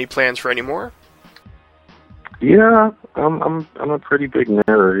 And any plans for any more? Yeah, I'm a pretty big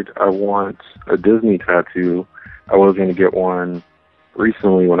nerd. I want a Disney tattoo. I was going to get one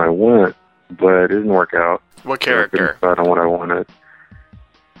recently when I went, but it didn't work out. What character? I don't know what I wanted.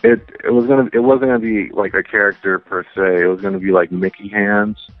 It wasn't gonna be like a character per se. It was gonna be like Mickey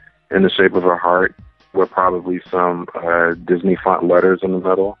hands in the shape of a heart, with probably some Disney font letters in the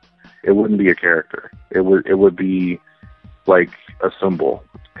middle. It wouldn't be a character. It would be like a symbol.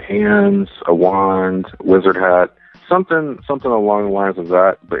 Hands, a wand, wizard hat, something along the lines of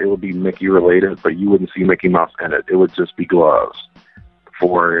that, but it would be Mickey related, but you wouldn't see Mickey Mouse in it. It would just be gloves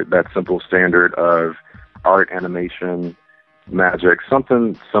for that simple standard of art, animation, magic,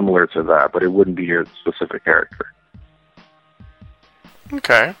 something similar to that, but it wouldn't be a specific character.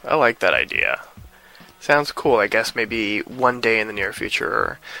 Okay, I like that idea. Sounds cool. I guess maybe one day in the near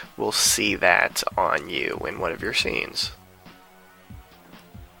future we'll see that on you in one of your scenes.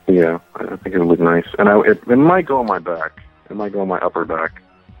 Yeah, I think it would look nice. And it might go on my back. It might go on my upper back.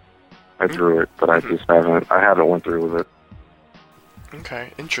 I drew it, but I just haven't went through with it.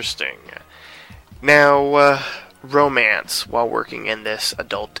 Okay, interesting. Now, romance while working in this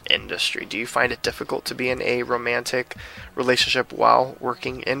adult industry. Do you find it difficult to be in a romantic relationship while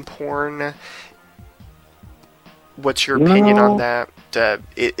working in porn? What's your opinion on that?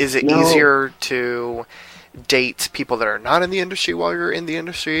 Is it easier to date people that are not in the industry while you're in the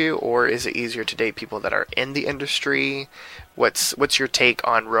industry, or is it easier to date people that are in the industry? What's your take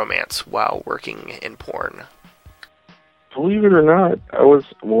on romance while working in porn? Believe it or not,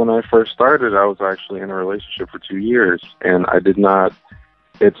 when I first started, I was actually in a relationship for 2 years, and it's not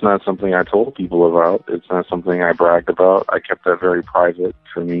something I told people about. It's not something I bragged about. I kept that very private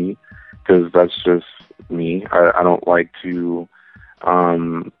for me, because that's just me. I don't like to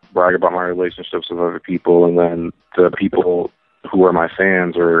brag about my relationships with other people, and then the people who are my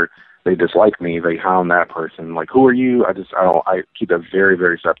fans or they dislike me, they hound that person. Like, who are you? I keep that very,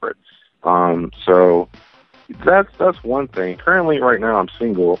 very separate. So that's one thing. Currently, right now, I'm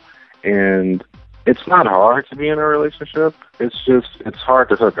single, and it's not hard to be in a relationship. It's hard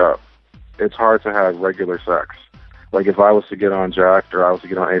to hook up. It's hard to have regular sex. Like, if I was to get on Jack'd or I was to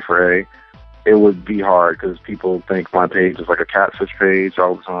get on A4A, it would be hard because people think my page is like a catfish page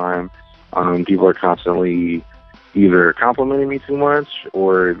all the time. People are constantly either complimenting me too much,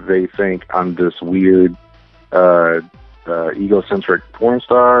 or they think I'm this weird, egocentric porn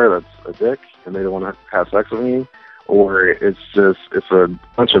star that's a dick and they don't want to have sex with me, or it's a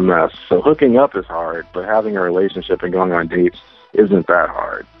bunch of mess. So hooking up is hard, but having a relationship and going on dates isn't that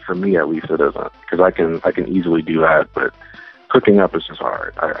hard. For me, at least, it isn't, because I can easily do that, but hooking up is just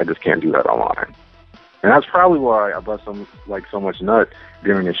hard. I just can't do that online. And that's probably why I bust so much nut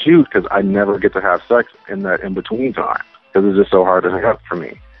during a shoot, because I never get to have sex in that in-between time, because it's just so hard to hook up for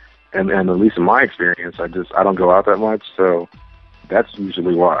me. and at least in my experience, I don't go out that much, so that's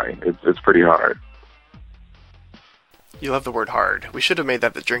usually why. It's pretty hard. You love the word hard. We should have made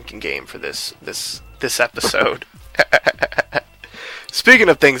that the drinking game for this episode. Speaking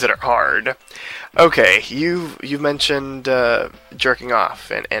of things that are hard, okay, you mentioned jerking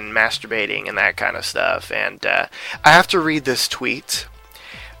off and masturbating and that kind of stuff, and I have to read this tweet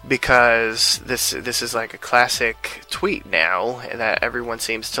because this is like a classic tweet now that everyone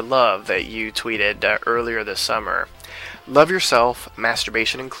seems to love that you tweeted earlier this summer. Love yourself,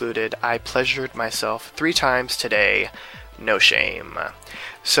 masturbation included. I pleasured myself 3 times today. No shame.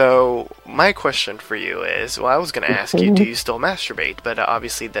 So, my question for you is, well, I was going to ask you, do you still masturbate? But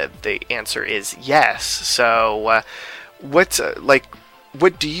obviously the answer is yes. So,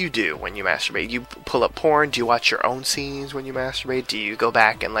 what do you do when you masturbate? You pull up porn? Do you watch your own scenes when you masturbate? Do you go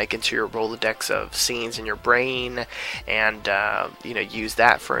back and into your Rolodex of scenes in your brain and use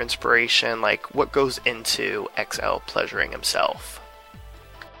that for inspiration? What goes into XL pleasuring himself?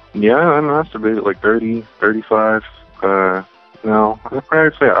 Yeah, I masturbated like 30, 35. No, I'd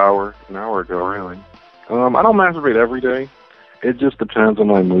probably say an hour ago, really. I don't masturbate every day. It just depends on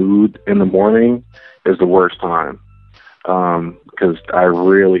my mood. In the morning is the worst time. Because I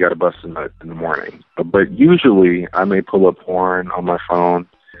really got to bust a nut in the morning. But usually I may pull up porn on my phone,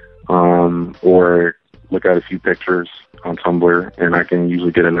 or look at a few pictures on Tumblr, and I can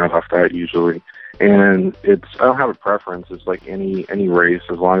usually get a nut off that usually. And I don't have a preference. It's like any race,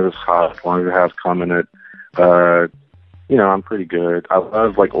 as long as it's hot, as long as it has cum in it. I'm pretty good. I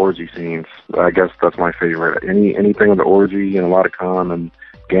love orgy scenes. I guess that's my favorite. Anything with the orgy and a lot of cum and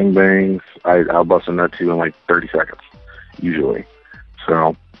gangbangs, I'll bust a nut too in 30 seconds. Usually.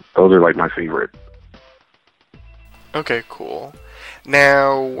 So, those are my favorite. Okay, cool.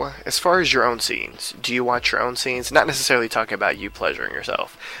 Now, as far as your own scenes, do you watch your own scenes? Not necessarily talking about you pleasuring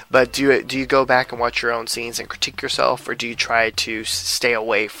yourself, but do you go back and watch your own scenes and critique yourself, or do you try to stay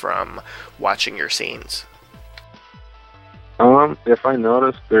away from watching your scenes? If I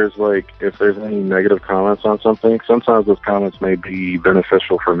notice if there's any negative comments on something, sometimes those comments may be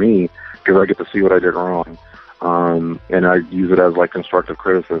beneficial for me because I get to see what I did wrong. And I use it as constructive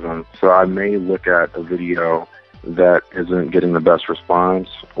criticism. So I may look at a video that isn't getting the best response,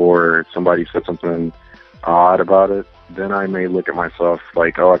 or somebody said something odd about it. Then I may look at myself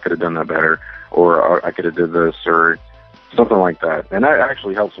oh, I could have done that better, or I could have did this, or something like that. And that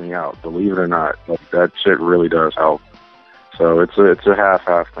actually helps me out, believe it or not. That shit really does help. So it's a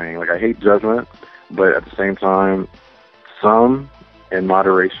half-half thing. I hate judgment, but at the same time, some in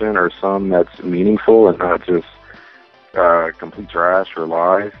moderation, or some that's meaningful and not just complete trash or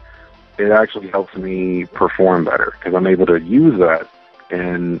lies, it actually helps me perform better because I'm able to use that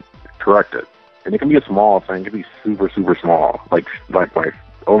and correct it. And it can be a small thing. It can be super, super small, like my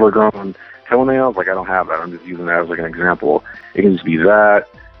overgrown toenails. I don't have that. I'm just using that as an example. It can just be that.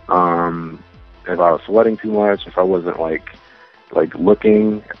 If I was sweating too much, if I wasn't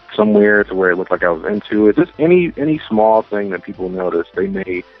looking somewhere to where it looked like I was into it, just any small thing that people notice, they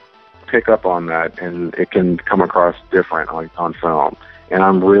may pick up on that, and it can come across different on film. And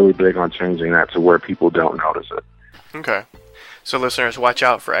I'm really big on changing that to where people don't notice it. Okay. So listeners, watch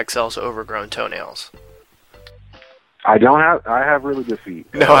out for XL's overgrown toenails. I have really good feet.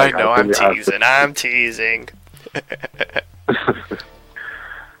 No, I know, I'm teasing.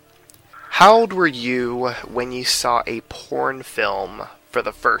 How old were you when you saw a porn film for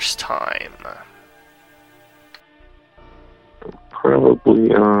the first time?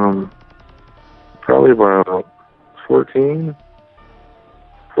 Probably about 14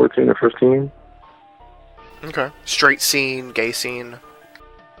 or 15. Okay. Straight scene, gay scene?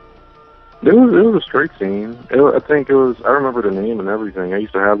 It was a straight scene. I think it was, I remember the name and everything. I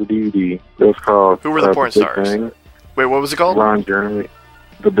used to have the DVD. It was called... Who were the porn stars? Bang. Wait, what was it called? Ron Jeremy.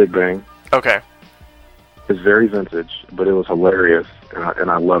 The Big Bang. Okay. It's very vintage, but it was hilarious,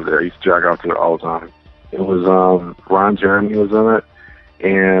 and I loved it. I used to jack out to it all the time. It was, Ron Jeremy was in it,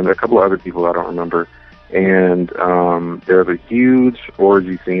 and a couple of other people I don't remember. And there was a huge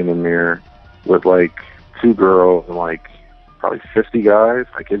orgy scene in there with 2 girls and probably 50 guys.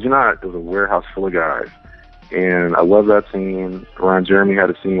 I kid you not, it was a warehouse full of guys. And I love that scene. Ron Jeremy had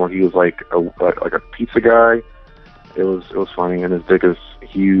a scene where he was a pizza guy. It was funny, and his dick is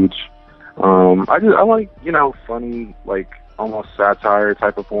huge. I like, funny, almost satire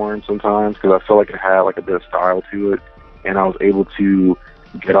type of porn sometimes, because I feel like it had a bit of style to it, and I was able to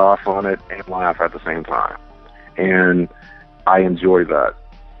get off on it and laugh at the same time. And I enjoy that,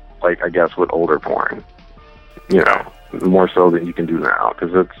 I guess, with older porn, more so than you can do now,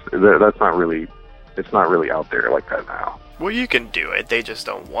 because it's not really out there like that now. Well, you can do it. They just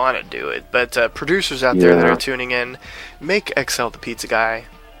don't want to do it. But producers out there that Yeah. are tuning in, make XL the pizza guy.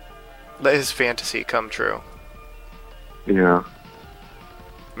 Let his fantasy come true. Yeah.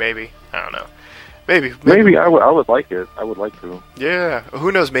 Maybe. I don't know. Maybe. Maybe I would like it. I would like to. Yeah.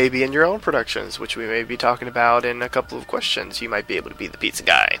 Who knows? Maybe in your own productions, which we may be talking about in a couple of questions, you might be able to be the pizza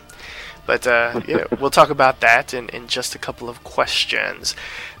guy. But we'll talk about that in just a couple of questions.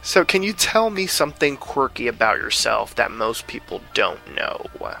 So, can you tell me something quirky about yourself that most people don't know?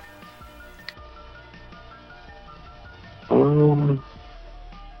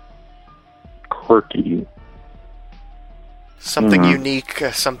 Quirky. Something unique,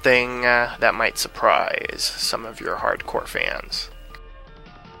 something that might surprise some of your hardcore fans.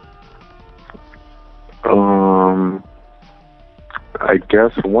 I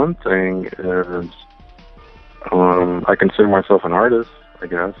guess one thing is, I consider myself an artist. I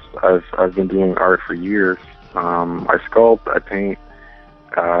guess I've been doing art for years. I sculpt, I paint,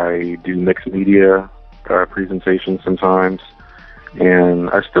 I do mixed media presentations sometimes, and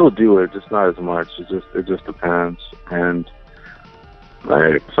I still do it, just not as much. It just depends. And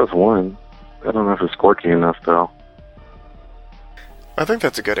that's one. I don't know if it's quirky enough though. I think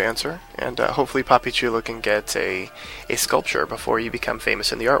that's a good answer, and hopefully Papi Chulo can get a sculpture before you become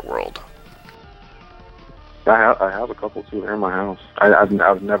famous in the art world. I have a couple too. They're in my house.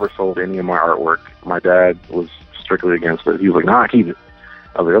 I've never sold any of my artwork. My dad was strictly against it. He was like, "Nah, keep it."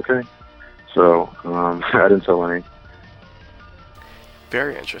 I was like, "Okay." So I didn't sell any.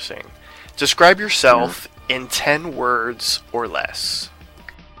 Very interesting. Describe yourself in 10 words or less.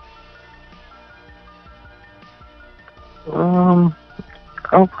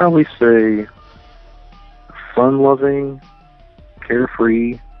 I'll probably say fun-loving,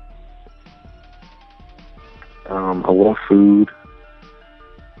 carefree. I love food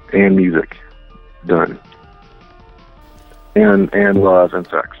and music. Done. And love and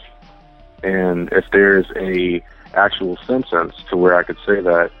sex. And if there's a actual sentence to where I could say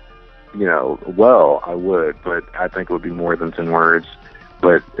that, well, I would, but I think it would be more than 10 words.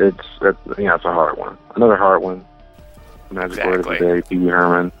 But it's a hard one. Another hard one. Magic word of the day, Pee Wee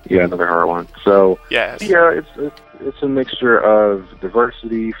Herman. Yeah, another hard one. So, yes. Yeah, it's a mixture of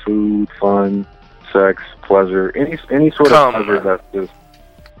diversity, food, fun, sex, pleasure, any sort of pleasure that's just,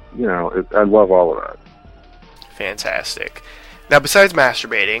 I love all of that. Fantastic. Now, besides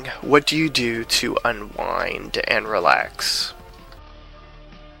masturbating, what do you do to unwind and relax?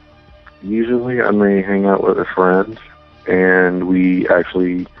 Usually, I may hang out with a friend, and we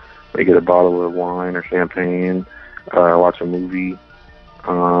actually may get a bottle of wine or champagne, watch a movie,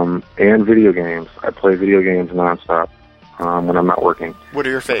 and video games. I play video games nonstop when I'm not working. What are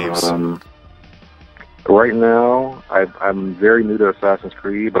your faves? Right now, I'm very new to Assassin's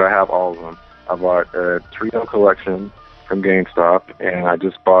Creed, but I have all of them. I bought a Trio collection from GameStop, and I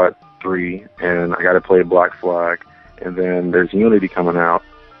just bought 3, and I got to play Black Flag. And then there's Unity coming out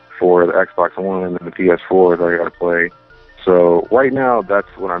for the Xbox One and the PS4 that I got to play. So right now,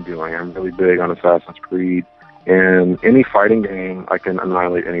 that's what I'm doing. I'm really big on Assassin's Creed. And any fighting game, I can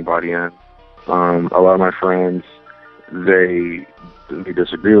annihilate anybody in. A lot of my friends, they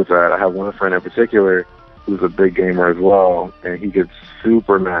disagree with that. I have one friend in particular who's a big gamer as well, and he gets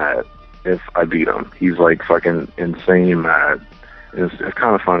super mad if I beat him. He's like fucking insane mad. It's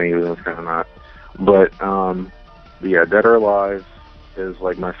kind of funny, but it's kind of not. But yeah, Dead or Alive is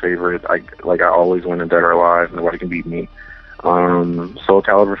like my favorite. I always win in Dead or Alive. Nobody can beat me. Soul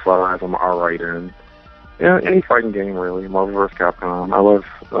Calibur 5, I'm alright in. Yeah, any fighting game really. Marvel vs. Capcom. I love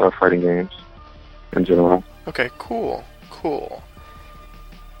fighting games in general. Okay, cool.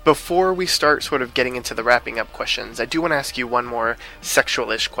 Before we start sort of getting into the wrapping up questions, I do want to ask you one more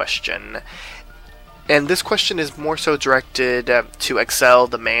sexual-ish question. And this question is more so directed to XL,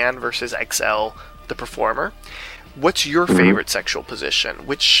 the man, versus XL, the performer. What's your favorite sexual position?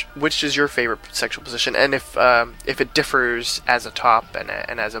 Which is your favorite sexual position? And if it differs as a top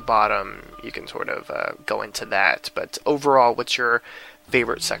and as a bottom, you can sort of go into that. But overall, what's your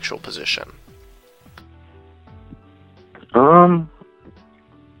favorite sexual position?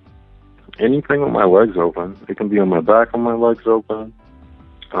 Anything with my legs open. It can be on my back on my legs open,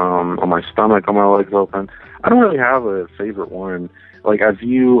 on my stomach on my legs open. I don't really have a favorite one. Like, I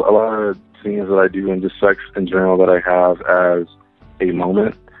view a lot of scenes that I do and just sex in general that I have as a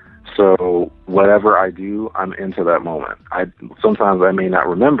moment. So whatever I do, I'm into that moment. Sometimes I may not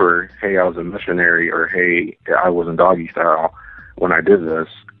remember, hey, I was a missionary, or hey, I was in doggy style when I did this.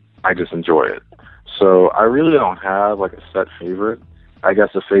 I just enjoy it. So I really don't have like a set favorite. I guess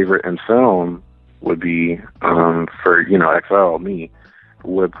a favorite in film would be, for, XL, me,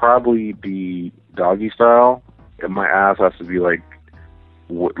 would probably be doggy style my ass has to be like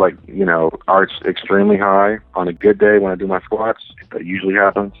arched extremely high. On a good day when I do my squats, that usually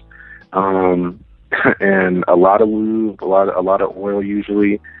happens. And a lot of lube, a lot of oil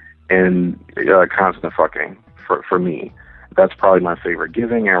usually, and constant fucking for me. That's probably my favorite,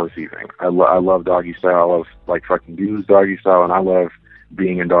 giving and receiving. I love doggy style. I love like fucking dudes doggy style, and I love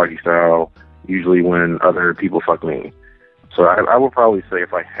being in doggy style usually when other people fuck me. So I would probably say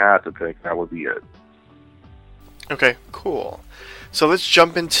if I had to pick, that would be it. Okay, cool. So let's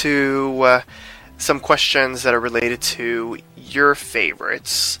jump into some questions that are related to your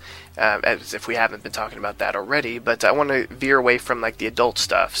favorites. As if we haven't been talking about that already, but I want to veer away from like the adult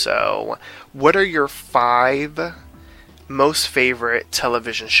stuff. So, what are your 5 most favorite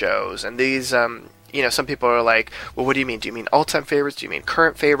television shows? And these, some people are like, well, what do you mean? Do you mean all-time favorites? Do you mean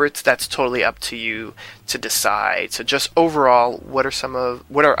current favorites? That's totally up to you to decide. So, just overall, what are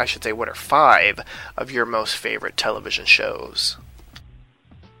 5 of your most favorite television shows?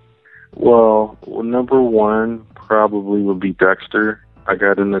 Well, number 1 probably would be Dexter. I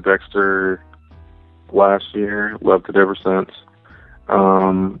got into Dexter last year. Loved it ever since.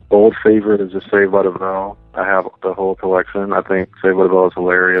 Old favorite is just Saved by the Bell. I have the whole collection. I think Saved by the Bell is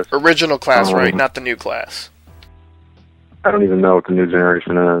hilarious. Original class, right? Not the new class. I don't even know what the new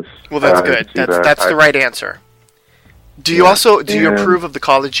generation is. Well, that's good. That's the right answer. Do you approve of the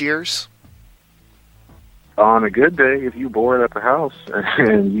college years? On a good day, if you bored at the house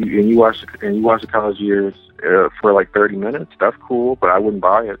and you watch the college years for like 30 minutes, that's cool. But I wouldn't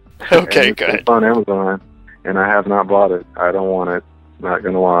buy it. Okay, good. It's on Amazon, and I have not bought it. I don't want it. Not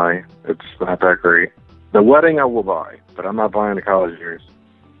gonna lie, it's not that great. The Wedding I will buy, but I'm not buying the college years.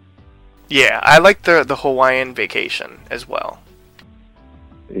 Yeah, I like the Hawaiian Vacation as well.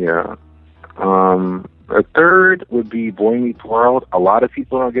 Yeah. A third would be Boy Meets World. A lot of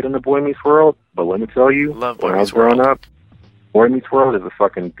people don't get into Boy Meets World, but let me tell you, when I was growing up, Boy Meets World is a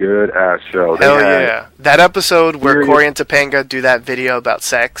fucking good-ass show. Hell yeah. That episode where Corey and Topanga do that video about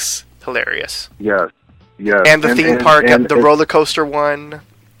sex, hilarious. Yes. And the theme park, the roller coaster one.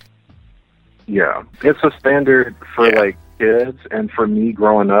 Yeah. It's a standard for, like, kids and for me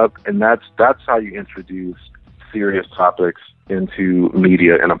growing up, and that's how you introduce serious topics into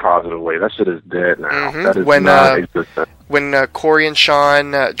media in a positive way. That shit is dead now. Mm-hmm. That is not existent. When Corey and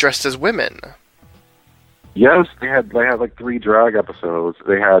Sean dressed as women. Yes, they had like 3 drag episodes.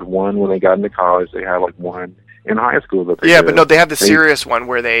 They had one when they got into college. They had like one in high school that they did. But no, they had the serious one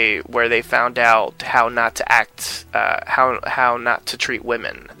where they found out how not to act, how not to treat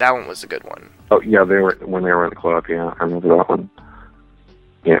women. That one was a good one. Oh yeah, when they were in the club. Yeah, I remember that one.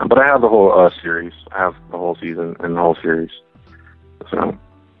 Yeah, but I have the whole series. I have the whole season and the whole series. So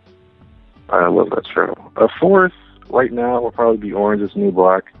I love that show. A 4th right now will probably be Orange Is the New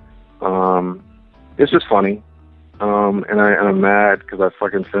Black. It's just funny. And I'm mad because I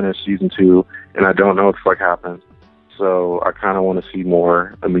fucking finished season 2 and I don't know what the fuck happened. So I kind of want to see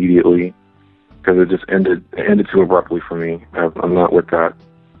more immediately because it just ended too abruptly for me. I'm not with that.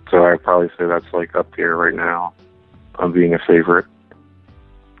 So I'd probably say that's like up there right now on being a favorite.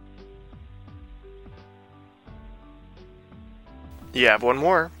 You have one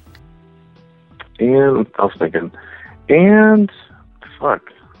more. And I was thinking,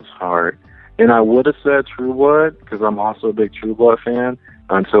 fuck, it's hard. And I would have said True Blood because I'm also a big True Blood fan.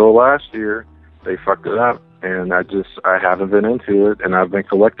 Until last year, they fucked it up, and I haven't been into it, and I've been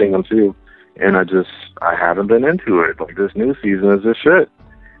collecting them too, and I haven't been into it. Like this new season is just shit.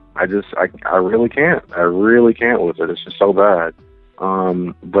 I really can't. I really can't with it. It's just so bad.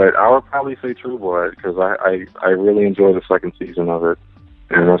 But I would probably say True Blood because I really enjoy the second season of it,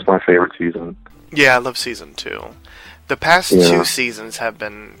 and that's my favorite season. Yeah, I love season 2. The past 2 seasons have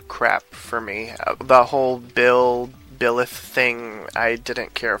been crap for me. The whole Billith thing I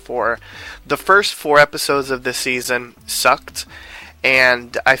didn't care for. The first 4 episodes of this season sucked,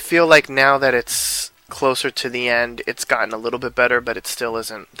 and I feel like now that it's closer to the end, it's gotten a little bit better, but it still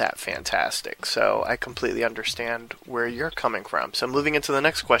isn't that fantastic. So I completely understand where you're coming from. So moving into the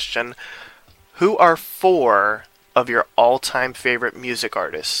next question, who are 4 of your all-time favorite music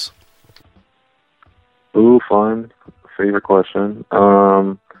artists? Ooh, fun. Favorite question.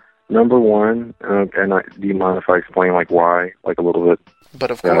 Number 1, do you mind if I explain like why, like a little bit?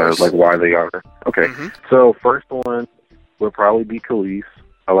 But of course. Like why they are. Okay. Mm-hmm. So first one would probably be Khalees.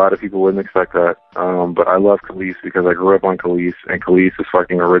 A lot of people wouldn't expect that, but I love Khalees because I grew up on Khalees, and Khalees is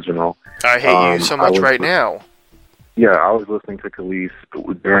fucking original. I hate you so much right now. Yeah, I was listening to Khalees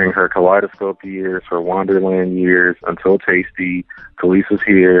during her Kaleidoscope years, her Wonderland years, until Tasty. Khalees is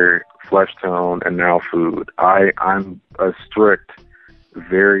here, Flesh Tone, and now Food. I'm a strict,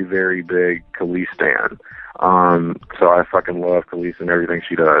 very, very big Khalees stan. So I fucking love Khalees and everything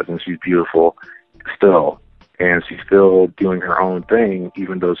she does, and she's beautiful still. And she's still doing her own thing,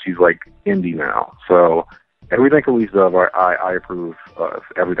 even though she's like indie now. So everything Khalees does, I approve of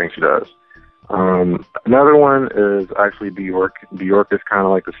everything she does. Another one is actually Bjork. Bjork is kind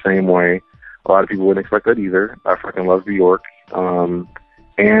of like the same way. A lot of people wouldn't expect that either. I fucking love Bjork.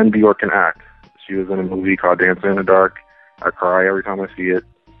 And Bjork can act. She was in a movie called Dancing in the Dark. I cry every time I see it.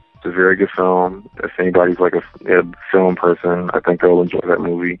 It's a very good film. If anybody's like a film person, I think they'll enjoy that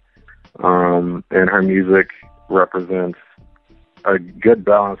movie. And her music represents a good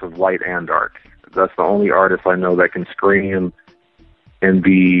balance of light and dark. That's the only artist I know that can scream and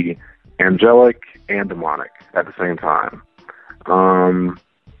be angelic and demonic at the same time.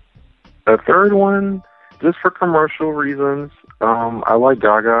 A third one, just for commercial reasons, I like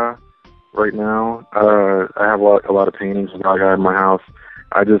Gaga right now. I have a lot of paintings of Gaga in my house.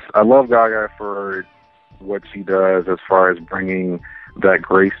 I love Gaga for what she does as far as bringing that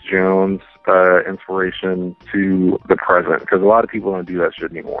Grace Jones inspiration to the present, because a lot of people don't do that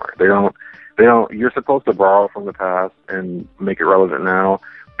shit anymore. They don't. You're supposed to borrow from the past and make it relevant now,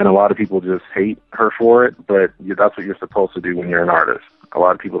 and a lot of people just hate her for it. But that's what you're supposed to do when you're an artist. A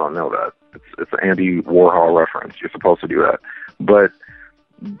lot of people don't know that. It's an Andy Warhol reference. You're supposed to do that. But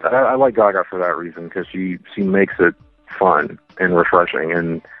I like Gaga for that reason, because she makes it fun and refreshing,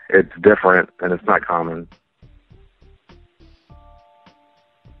 and it's different and it's not common.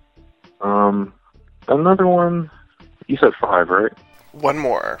 Another one, you said 5, right? One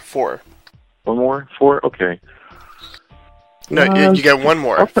more, 4. One more? 4? Okay. No, you get one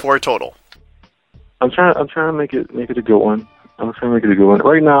more, 4 total. I'm trying to make it a good one. I'm trying to make it a good one.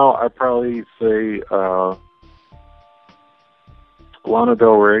 Right now, I'd probably say Lana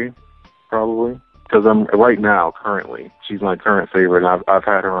Del Rey, probably, because currently, she's my current favorite, and I've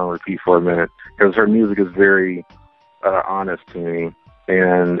had her on repeat for a minute, because her music is very honest to me.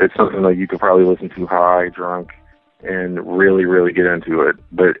 And it's something that you could probably listen to high, drunk, and really, really get into it.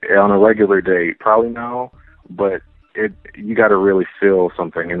 But on a regular day, probably no. But you got to really feel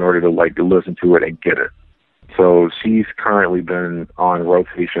something in order to listen to it and get it. So she's currently been on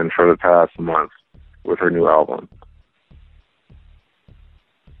rotation for the past month with her new album.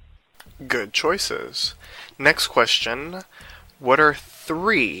 Good choices. Next question. What are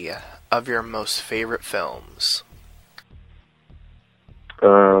 3 of your most favorite films?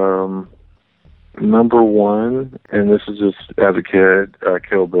 Number 1, and this is just as a kid,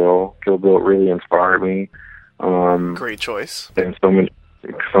 Kill Bill. Kill Bill really inspired me. Great choice. In so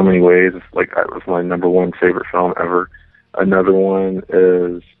many ways. It's like it was my number 1 favorite film ever. Another one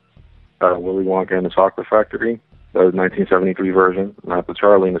is Willy Wonka and the Chocolate Factory, the 1973 version, not the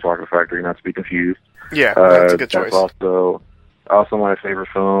Charlie and the Chocolate Factory, not to be confused. Yeah, that's a good choice. That's also my favorite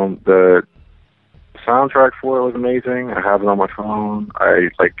film. The soundtrack for it was amazing. I have it on my phone.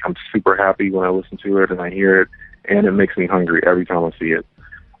 I'm super happy when I listen to it and I hear it, and it makes me hungry every time I see it.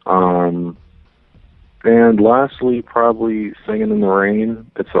 And lastly, probably Singing in the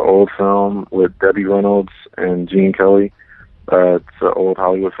Rain. It's an old film with Debbie Reynolds and Gene Kelly. It's an old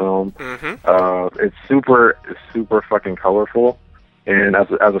Hollywood film. Mm-hmm. It's super fucking colorful. And as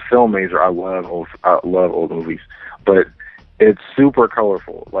a film major, I love old movies. But it's super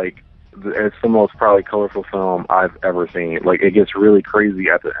colorful. Like, it's the most probably colorful film I've ever seen. Like, it gets really crazy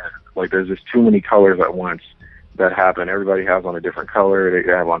at the end. Like, there's just too many colors at once that happen. Everybody has on a different color.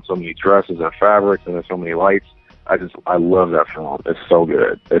 They have on so many dresses and fabrics, and there's so many lights. I love that film. It's so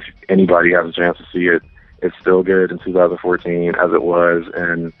good. If anybody has a chance to see it, it's still good in 2014 as it was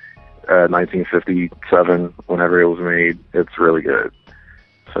in 1957 whenever it was made. It's really good.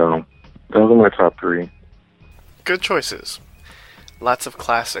 So those are my top 3. Good choices. Lots of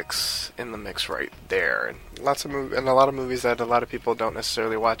classics in the mix right there, and a lot of movies that a lot of people don't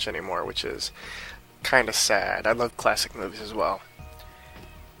necessarily watch anymore, which is kind of sad. I love classic movies as well.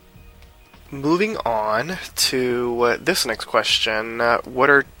 Moving on to this next question.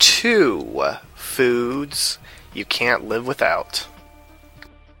 What are 2 foods you can't live without?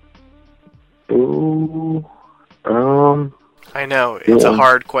 Ooh, I know, it's a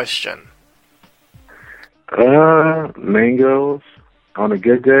hard question. Mangoes. On a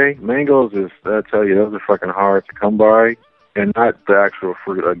good day, mangoes I tell you, those are fucking hard to come by, and not the actual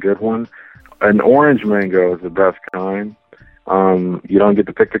fruit, a good one. An orange mango is the best kind. You don't get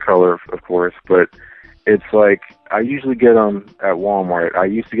to pick the color, of course, but it's like, I usually get them at Walmart. I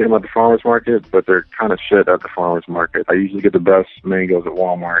used to get them at the farmer's market, but they're kind of shit at the farmer's market. I usually get the best mangoes at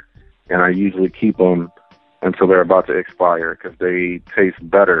Walmart, and I usually keep them until they're about to expire, because they taste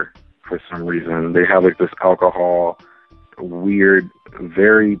better for some reason. They have like this alcohol, weird,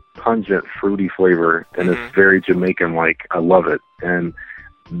 very pungent, fruity flavor, and Mm-hmm. it's very Jamaican-like. I love it, and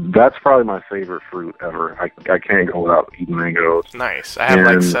that's probably my favorite fruit ever. I can't go without eating mangoes. Nice. I have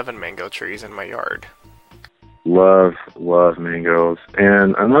like And 7 mango trees in my yard. love mangoes.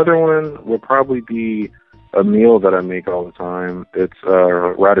 And another one would probably be a meal that I make all the time. It's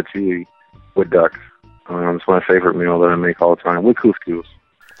ratatouille with duck. It's my favorite meal that I make all the time with couscous.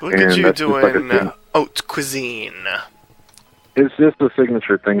 Look And at you that's just like a doing thing. haute cuisine. It's just a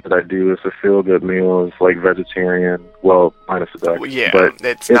signature thing that I do. It's a feel-good meal. It's like vegetarian, well, minus the duck. Well, yeah, but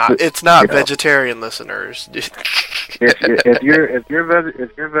it's not you know, vegetarian, listeners. if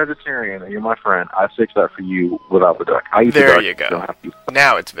you're vegetarian and you're my friend, I fix that for you without the duck. I eat There the duck. you go. Don't have to.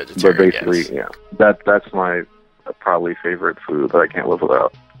 Now it's But vegetarian. basically, Yes. yeah, that's my probably favorite food that I can't live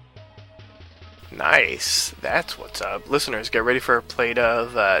without. Nice. That's what's up. Listeners, get ready for a plate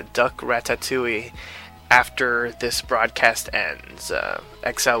of duck ratatouille after this broadcast ends.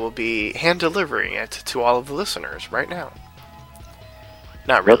 XL will be hand delivering it to all of the listeners right now.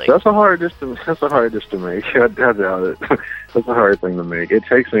 Not really. That's a hard dish to make. I doubt it. That's a hard thing to make. It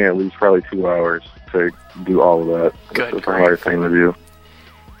takes me at least probably 2 hours to do all of that. Good It's a hard thing to do.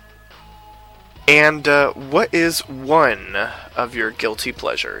 And what is one of your guilty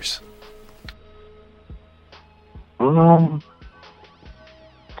pleasures?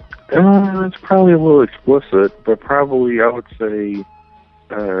 It's probably a little explicit, but probably I would say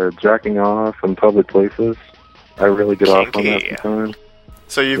jacking off in public places. I really get off on that Kinky. sometimes.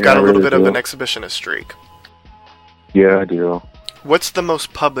 So you've Yeah, got a I little really bit of do. an exhibitionist streak. Yeah, I do. What's the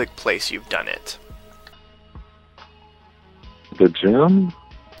most public place you've done it? The gym?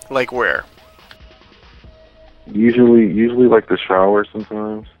 Like where? Usually like the shower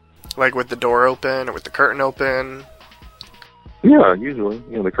sometimes. Like with the door open or with the curtain open? Yeah, usually.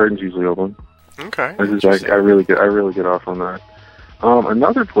 Yeah, the curtain's usually open. Okay. I just interesting. I really get off on that.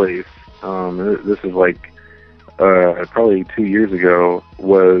 Another place, this is like probably 2 years ago,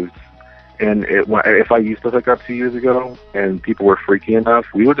 was, and if I used to hook up 2 years ago and people were freaky enough,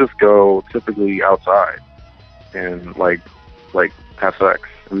 we would just go typically outside and like have sex.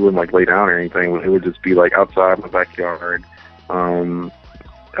 We wouldn't like lay down or anything. It would just be like outside in the backyard.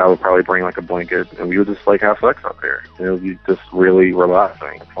 I would probably bring like a blanket and we would just like have sex out there. And it would be just really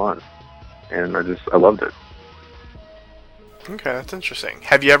relaxing and fun. And I loved it. Okay, that's interesting.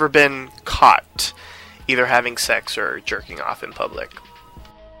 Have you ever been caught either having sex or jerking off in public?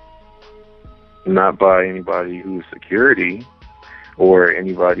 Not by anybody who's security or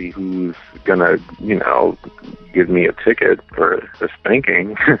anybody who's gonna, give me a ticket or a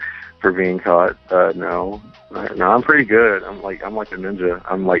spanking for being caught. No, I'm pretty good. I'm like a ninja.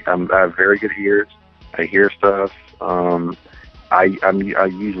 I have very good ears. I hear stuff. I've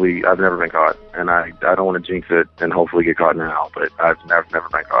never been caught, and I don't want to jinx it and hopefully get caught now, but I've never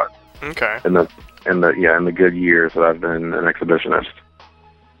been caught Okay. in the good years that I've been an exhibitionist.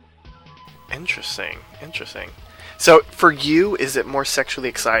 Interesting. So, for you, is it more sexually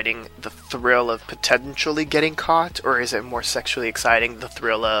exciting the thrill of potentially getting caught, or is it more sexually exciting the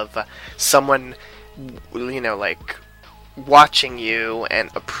thrill of someone, like watching you and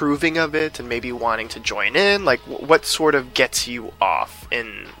approving of it and maybe wanting to join in? Like, what sort of gets you off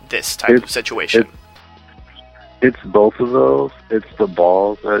in this type of situation? It's both of those. It's the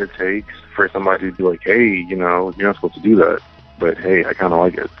balls that it takes for somebody to be like, hey, you're not supposed to do that, but hey, I kind of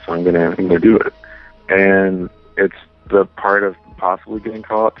like it, so I'm gonna do it. And it's the part of possibly getting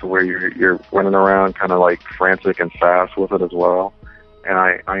caught to where you're running around kind of like frantic and fast with it as well. And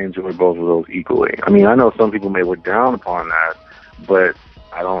I enjoy both of those equally. I mean, I know some people may look down upon that, but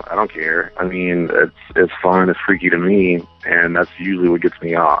I don't care. I mean, it's fun, it's freaky to me, and that's usually what gets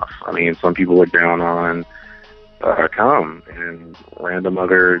me off. I mean, some people look down on cum and random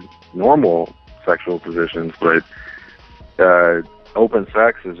other normal sexual positions, but open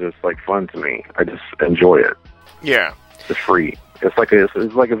sex is just like fun to me. I just enjoy it. Yeah. It's free. It's a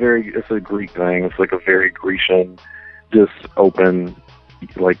Greek thing. It's like a very Grecian, just open,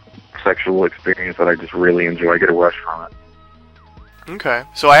 like sexual experience that I just really enjoy. I get a rush from it. Okay.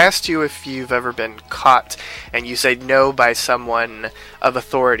 So I asked you if you've ever been caught, and you said no by someone of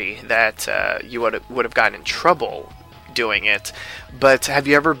authority, that you would have gotten in trouble doing it. But have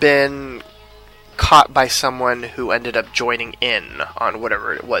you ever been caught by someone who ended up joining in on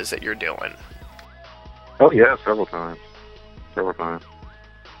whatever it was that you're doing? Oh yeah, several times.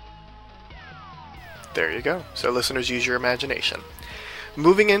 There you go. So listeners, use your imagination.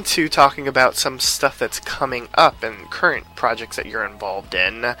 moving into talking about some stuff that's coming up and current projects that you're involved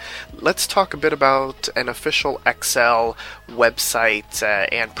in, let's talk a bit about an official XL website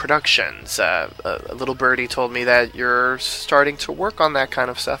and productions. A little birdie told me that you're starting to work on that kind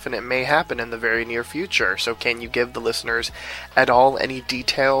of stuff, and it may happen in the very near future. So can you give the listeners at all any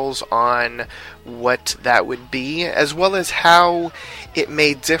details on what that would be, as well as how it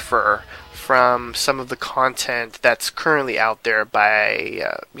may differ from some of the content that's currently out there by,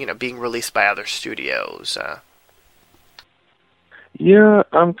 being released by other studios? Yeah,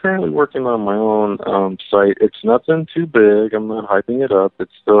 I'm currently working on my own site. It's nothing too big. I'm not hyping it up.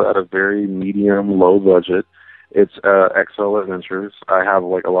 It's still at a very medium, low budget. It's XL Adventures. I have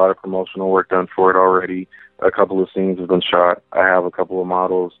like a lot of promotional work done for it already. A couple of scenes have been shot. I have a couple of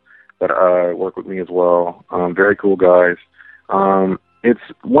models that work with me as well. Very cool guys. It's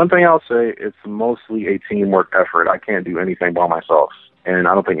one thing I'll say, it's mostly a teamwork effort. I can't do anything by myself, and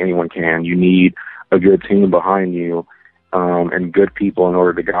I don't think anyone can. You need a good team behind you, and good people in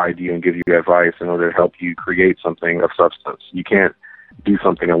order to guide you and give you advice in order to help you create something of substance. You can't do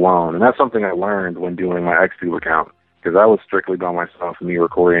something alone, and that's something I learned when doing my XTube account, because I was strictly by myself, me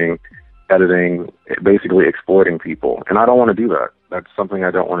recording, editing, basically exploiting people, and I don't want to do that. That's something I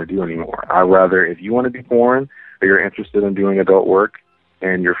don't want to do anymore. I'd rather, if you want to do porn, or you're interested in doing adult work,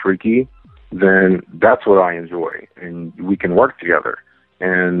 and you're freaky, then that's what I enjoy. And we can work together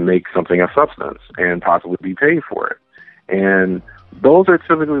and make something of substance and possibly be paid for it. And those are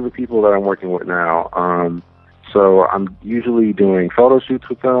typically the people that I'm working with now. So I'm usually doing photo shoots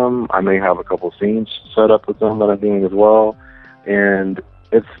with them. I may have a couple scenes set up with them that I'm doing as well. And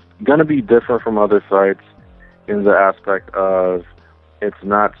it's going to be different from other sites in the aspect of it's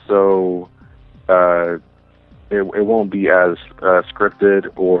not so... It won't be as scripted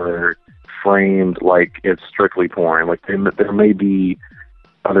or framed like it's strictly porn. Like there may be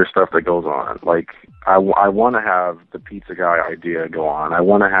other stuff that goes on. Like I want to have the pizza guy idea go on. I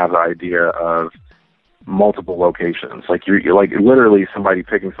want to have the idea of multiple locations. Like you're like literally somebody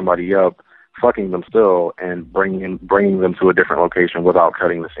picking somebody up, fucking them still, and bringing them to a different location without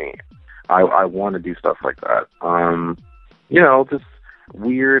cutting the scene. I want to do stuff like that. Just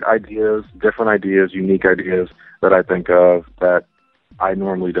weird ideas, different ideas, unique ideas that I think of that I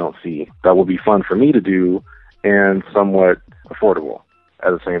normally don't see. That will be fun for me to do and somewhat affordable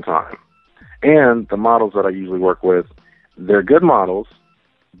at the same time. And the models that I usually work with, they're good models,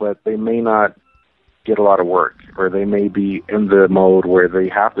 but they may not get a lot of work, or they may be in the mode where they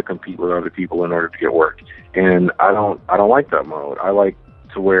have to compete with other people in order to get work. And I don't like that mode. I like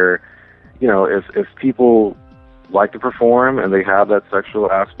to where, if people like to perform and they have that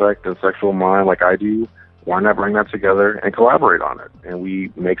sexual aspect and sexual mind like I do, why not bring that together and collaborate on it? And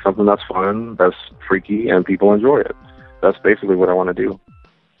we make something that's fun, that's freaky, and people enjoy it. That's basically what I want to do.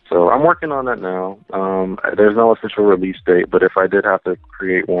 So I'm working on that now. There's no official release date, but if I did have to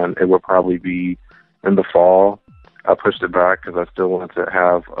create one, it would probably be in the fall. I pushed it back because I still want to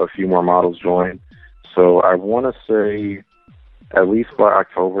have a few more models join. So I want to say at least by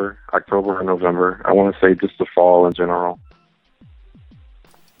October or November. I want to say just the fall in general.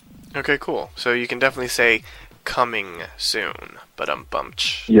 Okay, cool. So you can definitely say coming soon, but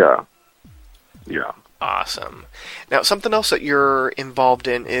bumped. Yeah. Awesome. Now, something else that you're involved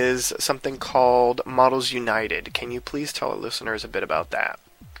in is something called Models United. Can you please tell our listeners a bit about that?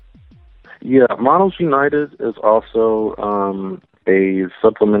 Yeah, Models United is also a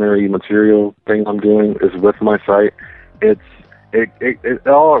supplementary material thing I'm doing is with my site. It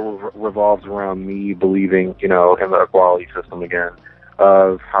all revolves around me believing, in the equality system again,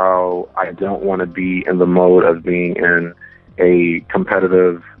 of how I don't want to be in the mode of being in a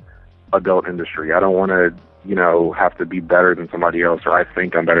competitive adult industry. I don't want to, have to be better than somebody else, or I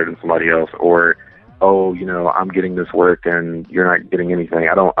think I'm better than somebody else, or, I'm getting this work and you're not getting anything.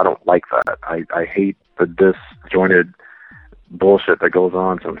 I don't like that. I hate the disjointed bullshit that goes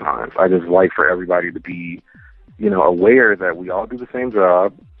on sometimes. I just like for everybody to be, aware that we all do the same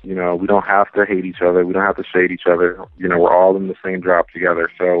job. We don't have to hate each other. We don't have to shade each other. We're all in the same job together.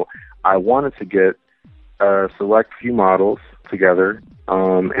 So I wanted to get a select few models together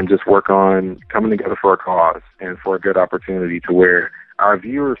and just work on coming together for a cause and for a good opportunity to where our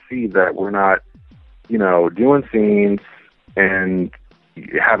viewers see that we're not, doing scenes and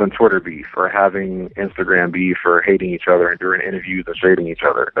having Twitter beef or having Instagram beef or hating each other and during interviews and shading each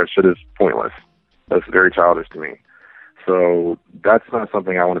other. That shit is pointless. That's very childish to me. So that's not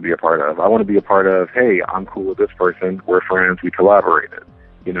something I want to be a part of. I want to be a part of, hey, I'm cool with this person. We're friends. We collaborated.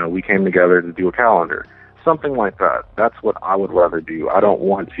 We came together to do a calendar. Something like that. That's what I would rather do. I don't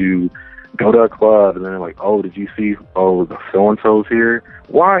want to go to a club and then like, oh, did you see? Oh, the so and so's here.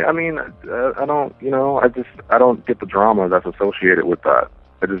 Why? I mean, I don't. I don't get the drama that's associated with that.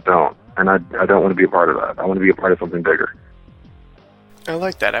 I just don't, and I don't want to be a part of that. I want to be a part of something bigger. I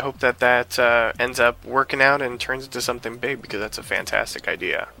like that. I hope that ends up working out and turns into something big, because that's a fantastic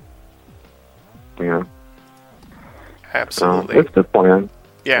idea. Yeah. Absolutely. It's the plan.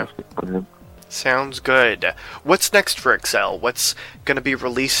 Yeah. It's the plan. Sounds good. What's next for Excel? What's going to be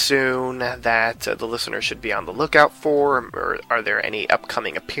released soon that the listener should be on the lookout for? Or are there any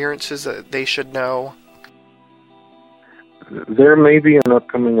upcoming appearances that they should know? There may be an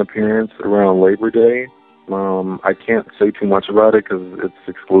upcoming appearance around Labor Day. I can't say too much about it because it's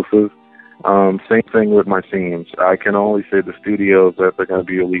exclusive. Same thing with my scenes. I can only say the studios that they're going to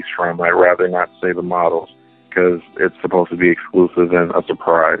be released from. I'd rather not say the models because it's supposed to be exclusive and a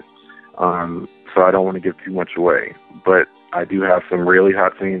surprise. So I don't want to give too much away. But I do have some really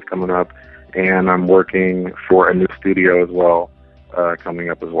hot scenes coming up, and I'm working for a new studio as well, coming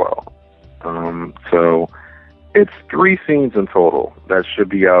up as well. So it's 3 scenes in total that should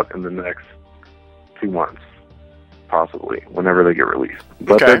be out in the next 2 months, possibly, whenever they get released.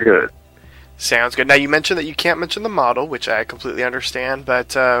 But Okay. they're good. Sounds good. Now, you mentioned that you can't mention the model, which I completely understand,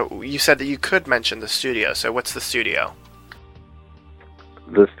 but you said that you could mention the studio. So what's the studio?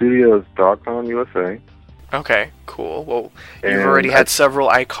 The studio is Dog Pound USA. Okay, cool. Well, you've And already had several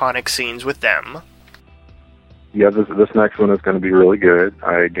iconic scenes with them. Yeah, this next one is going to be really good.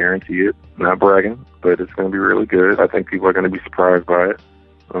 I guarantee it. Not bragging, but it's going to be really good. I think people are going to be surprised by it.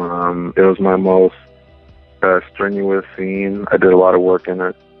 It was my most strenuous scene. I did a lot of work in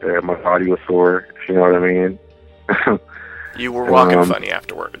it. My body was sore, if you know what I mean. You were walking funny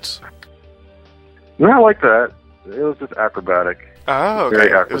afterwards. Not like that. It was just acrobatic. Oh, okay.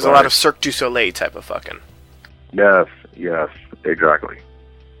 Very It was a lot of acrobatic. Cirque du Soleil type of fucking. Yes, exactly.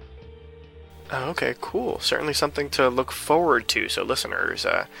 Oh, okay, cool. Certainly something to look forward to. So listeners,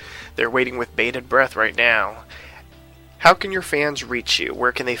 they're waiting with bated breath right now. How can your fans reach you?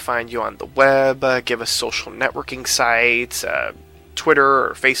 Where can they find you on the web? Give us social networking sites, Twitter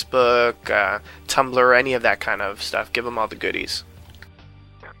or Facebook, Tumblr, any of that kind of stuff. Give them all the goodies.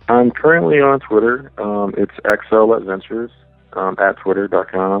 I'm currently on Twitter. It's XL Adventures at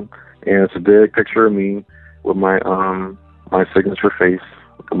twitter.com, and it's a big picture of me with my my signature face,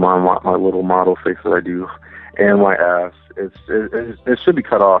 my little model face that I do, and my ass. It should be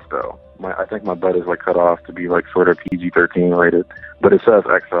cut off though. I think my butt is like cut off to be like sort of PG-13 rated, but it says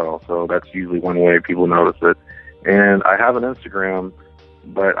XL, so that's usually one way people notice it. And I have an Instagram,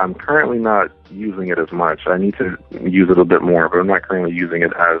 but I'm currently not using it as much. I need to use it a bit more, but I'm not currently using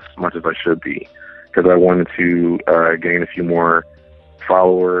it as much as I should be because I wanted to gain a few more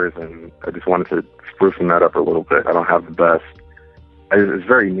followers, and I just wanted to sprucing that up a little bit. I don't have the best. It's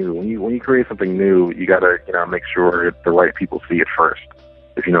very new. When you create something new, you gotta make sure the right people see it first,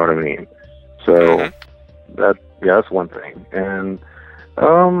 if you know what I mean. So that's one thing. And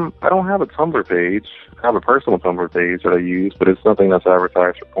I don't have a Tumblr page. I have a personal Tumblr page that I use, but it's nothing that's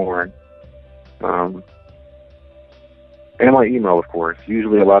advertised for porn. And my email, of course.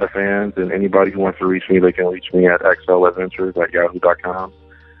 Usually a lot of fans and anybody who wants to reach me, they can reach me at xladventures@yahoo.com.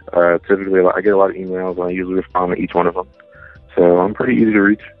 Typically, I get a lot of emails, and I usually respond to each one of them. So I'm pretty easy to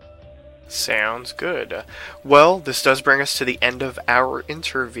reach. Sounds good. Well, this does bring us to the end of our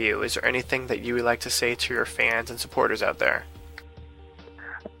interview. Is there anything that you would like to say to your fans and supporters out there?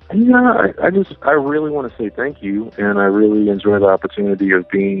 Yeah, I really want to say thank you, and I really enjoy the opportunity of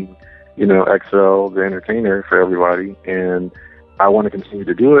being, XL, the entertainer for everybody, and I want to continue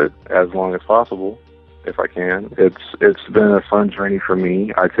to do it as long as possible, if I can. It's been a fun journey for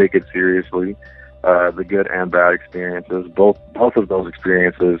me. I take it seriously. The good and bad experiences, both of those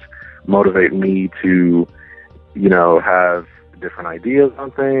experiences motivate me to, have different ideas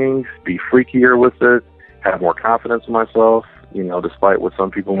on things, be freakier with it, have more confidence in myself, despite what some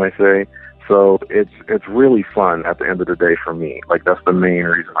people may say. So it's really fun at the end of the day for me. Like, that's the main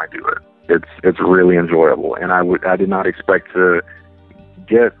reason I do it. It's really enjoyable, and I did not expect to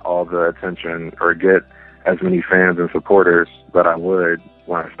get all the attention or get as many fans and supporters that I would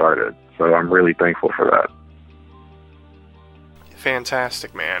when I started. So I'm really thankful for that.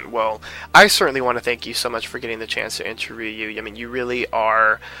 Fantastic, man. Well, I certainly want to thank you so much for getting the chance to interview you. I mean, you really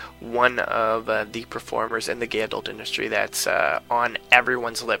are one of the performers in the gay adult industry that's on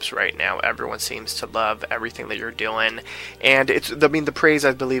everyone's lips right now. Everyone seems to love everything that you're doing, and the praise,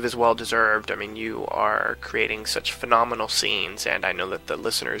 I believe, is well deserved. I mean, you are creating such phenomenal scenes, and I know that the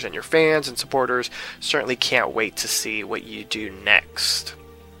listeners and your fans and supporters certainly can't wait to see what you do next.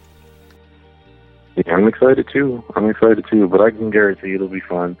 Yeah, I'm excited too, but I can guarantee it'll be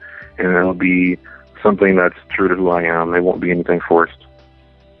fun. and it'll be something that's true to who I am. It won't be anything forced.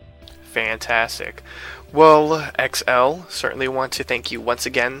 Fantastic. Well, XL, certainly want to thank you once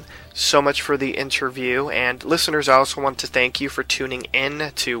again so much for the interview. And listeners, I also want to thank you for tuning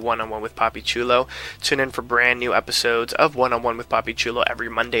in to One-on-One with Papi Chulo. Tune in for brand new episodes of One-on-One with Papi Chulo every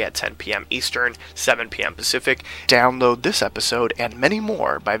Monday at 10 p.m. Eastern, 7 p.m. Pacific. Download this episode and many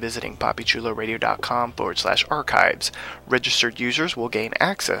more by visiting papichuloradio.com/archives. Registered users will gain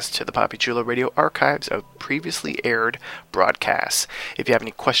access to the Papi Chulo Radio archives of previously aired broadcasts. If you have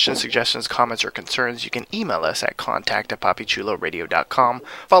any questions, suggestions, comments, or concerns, you can email us at contact@papichuloradio.com.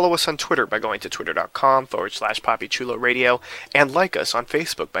 Follow us on Twitter by going to twitter.com/PapiChuloRadio, and like us on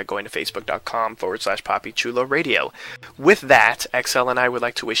Facebook by going to facebook.com/PapiChuloRadio. With that, XL and I would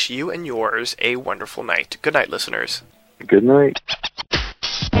like to wish you and yours a wonderful night. Good night, listeners. Good night.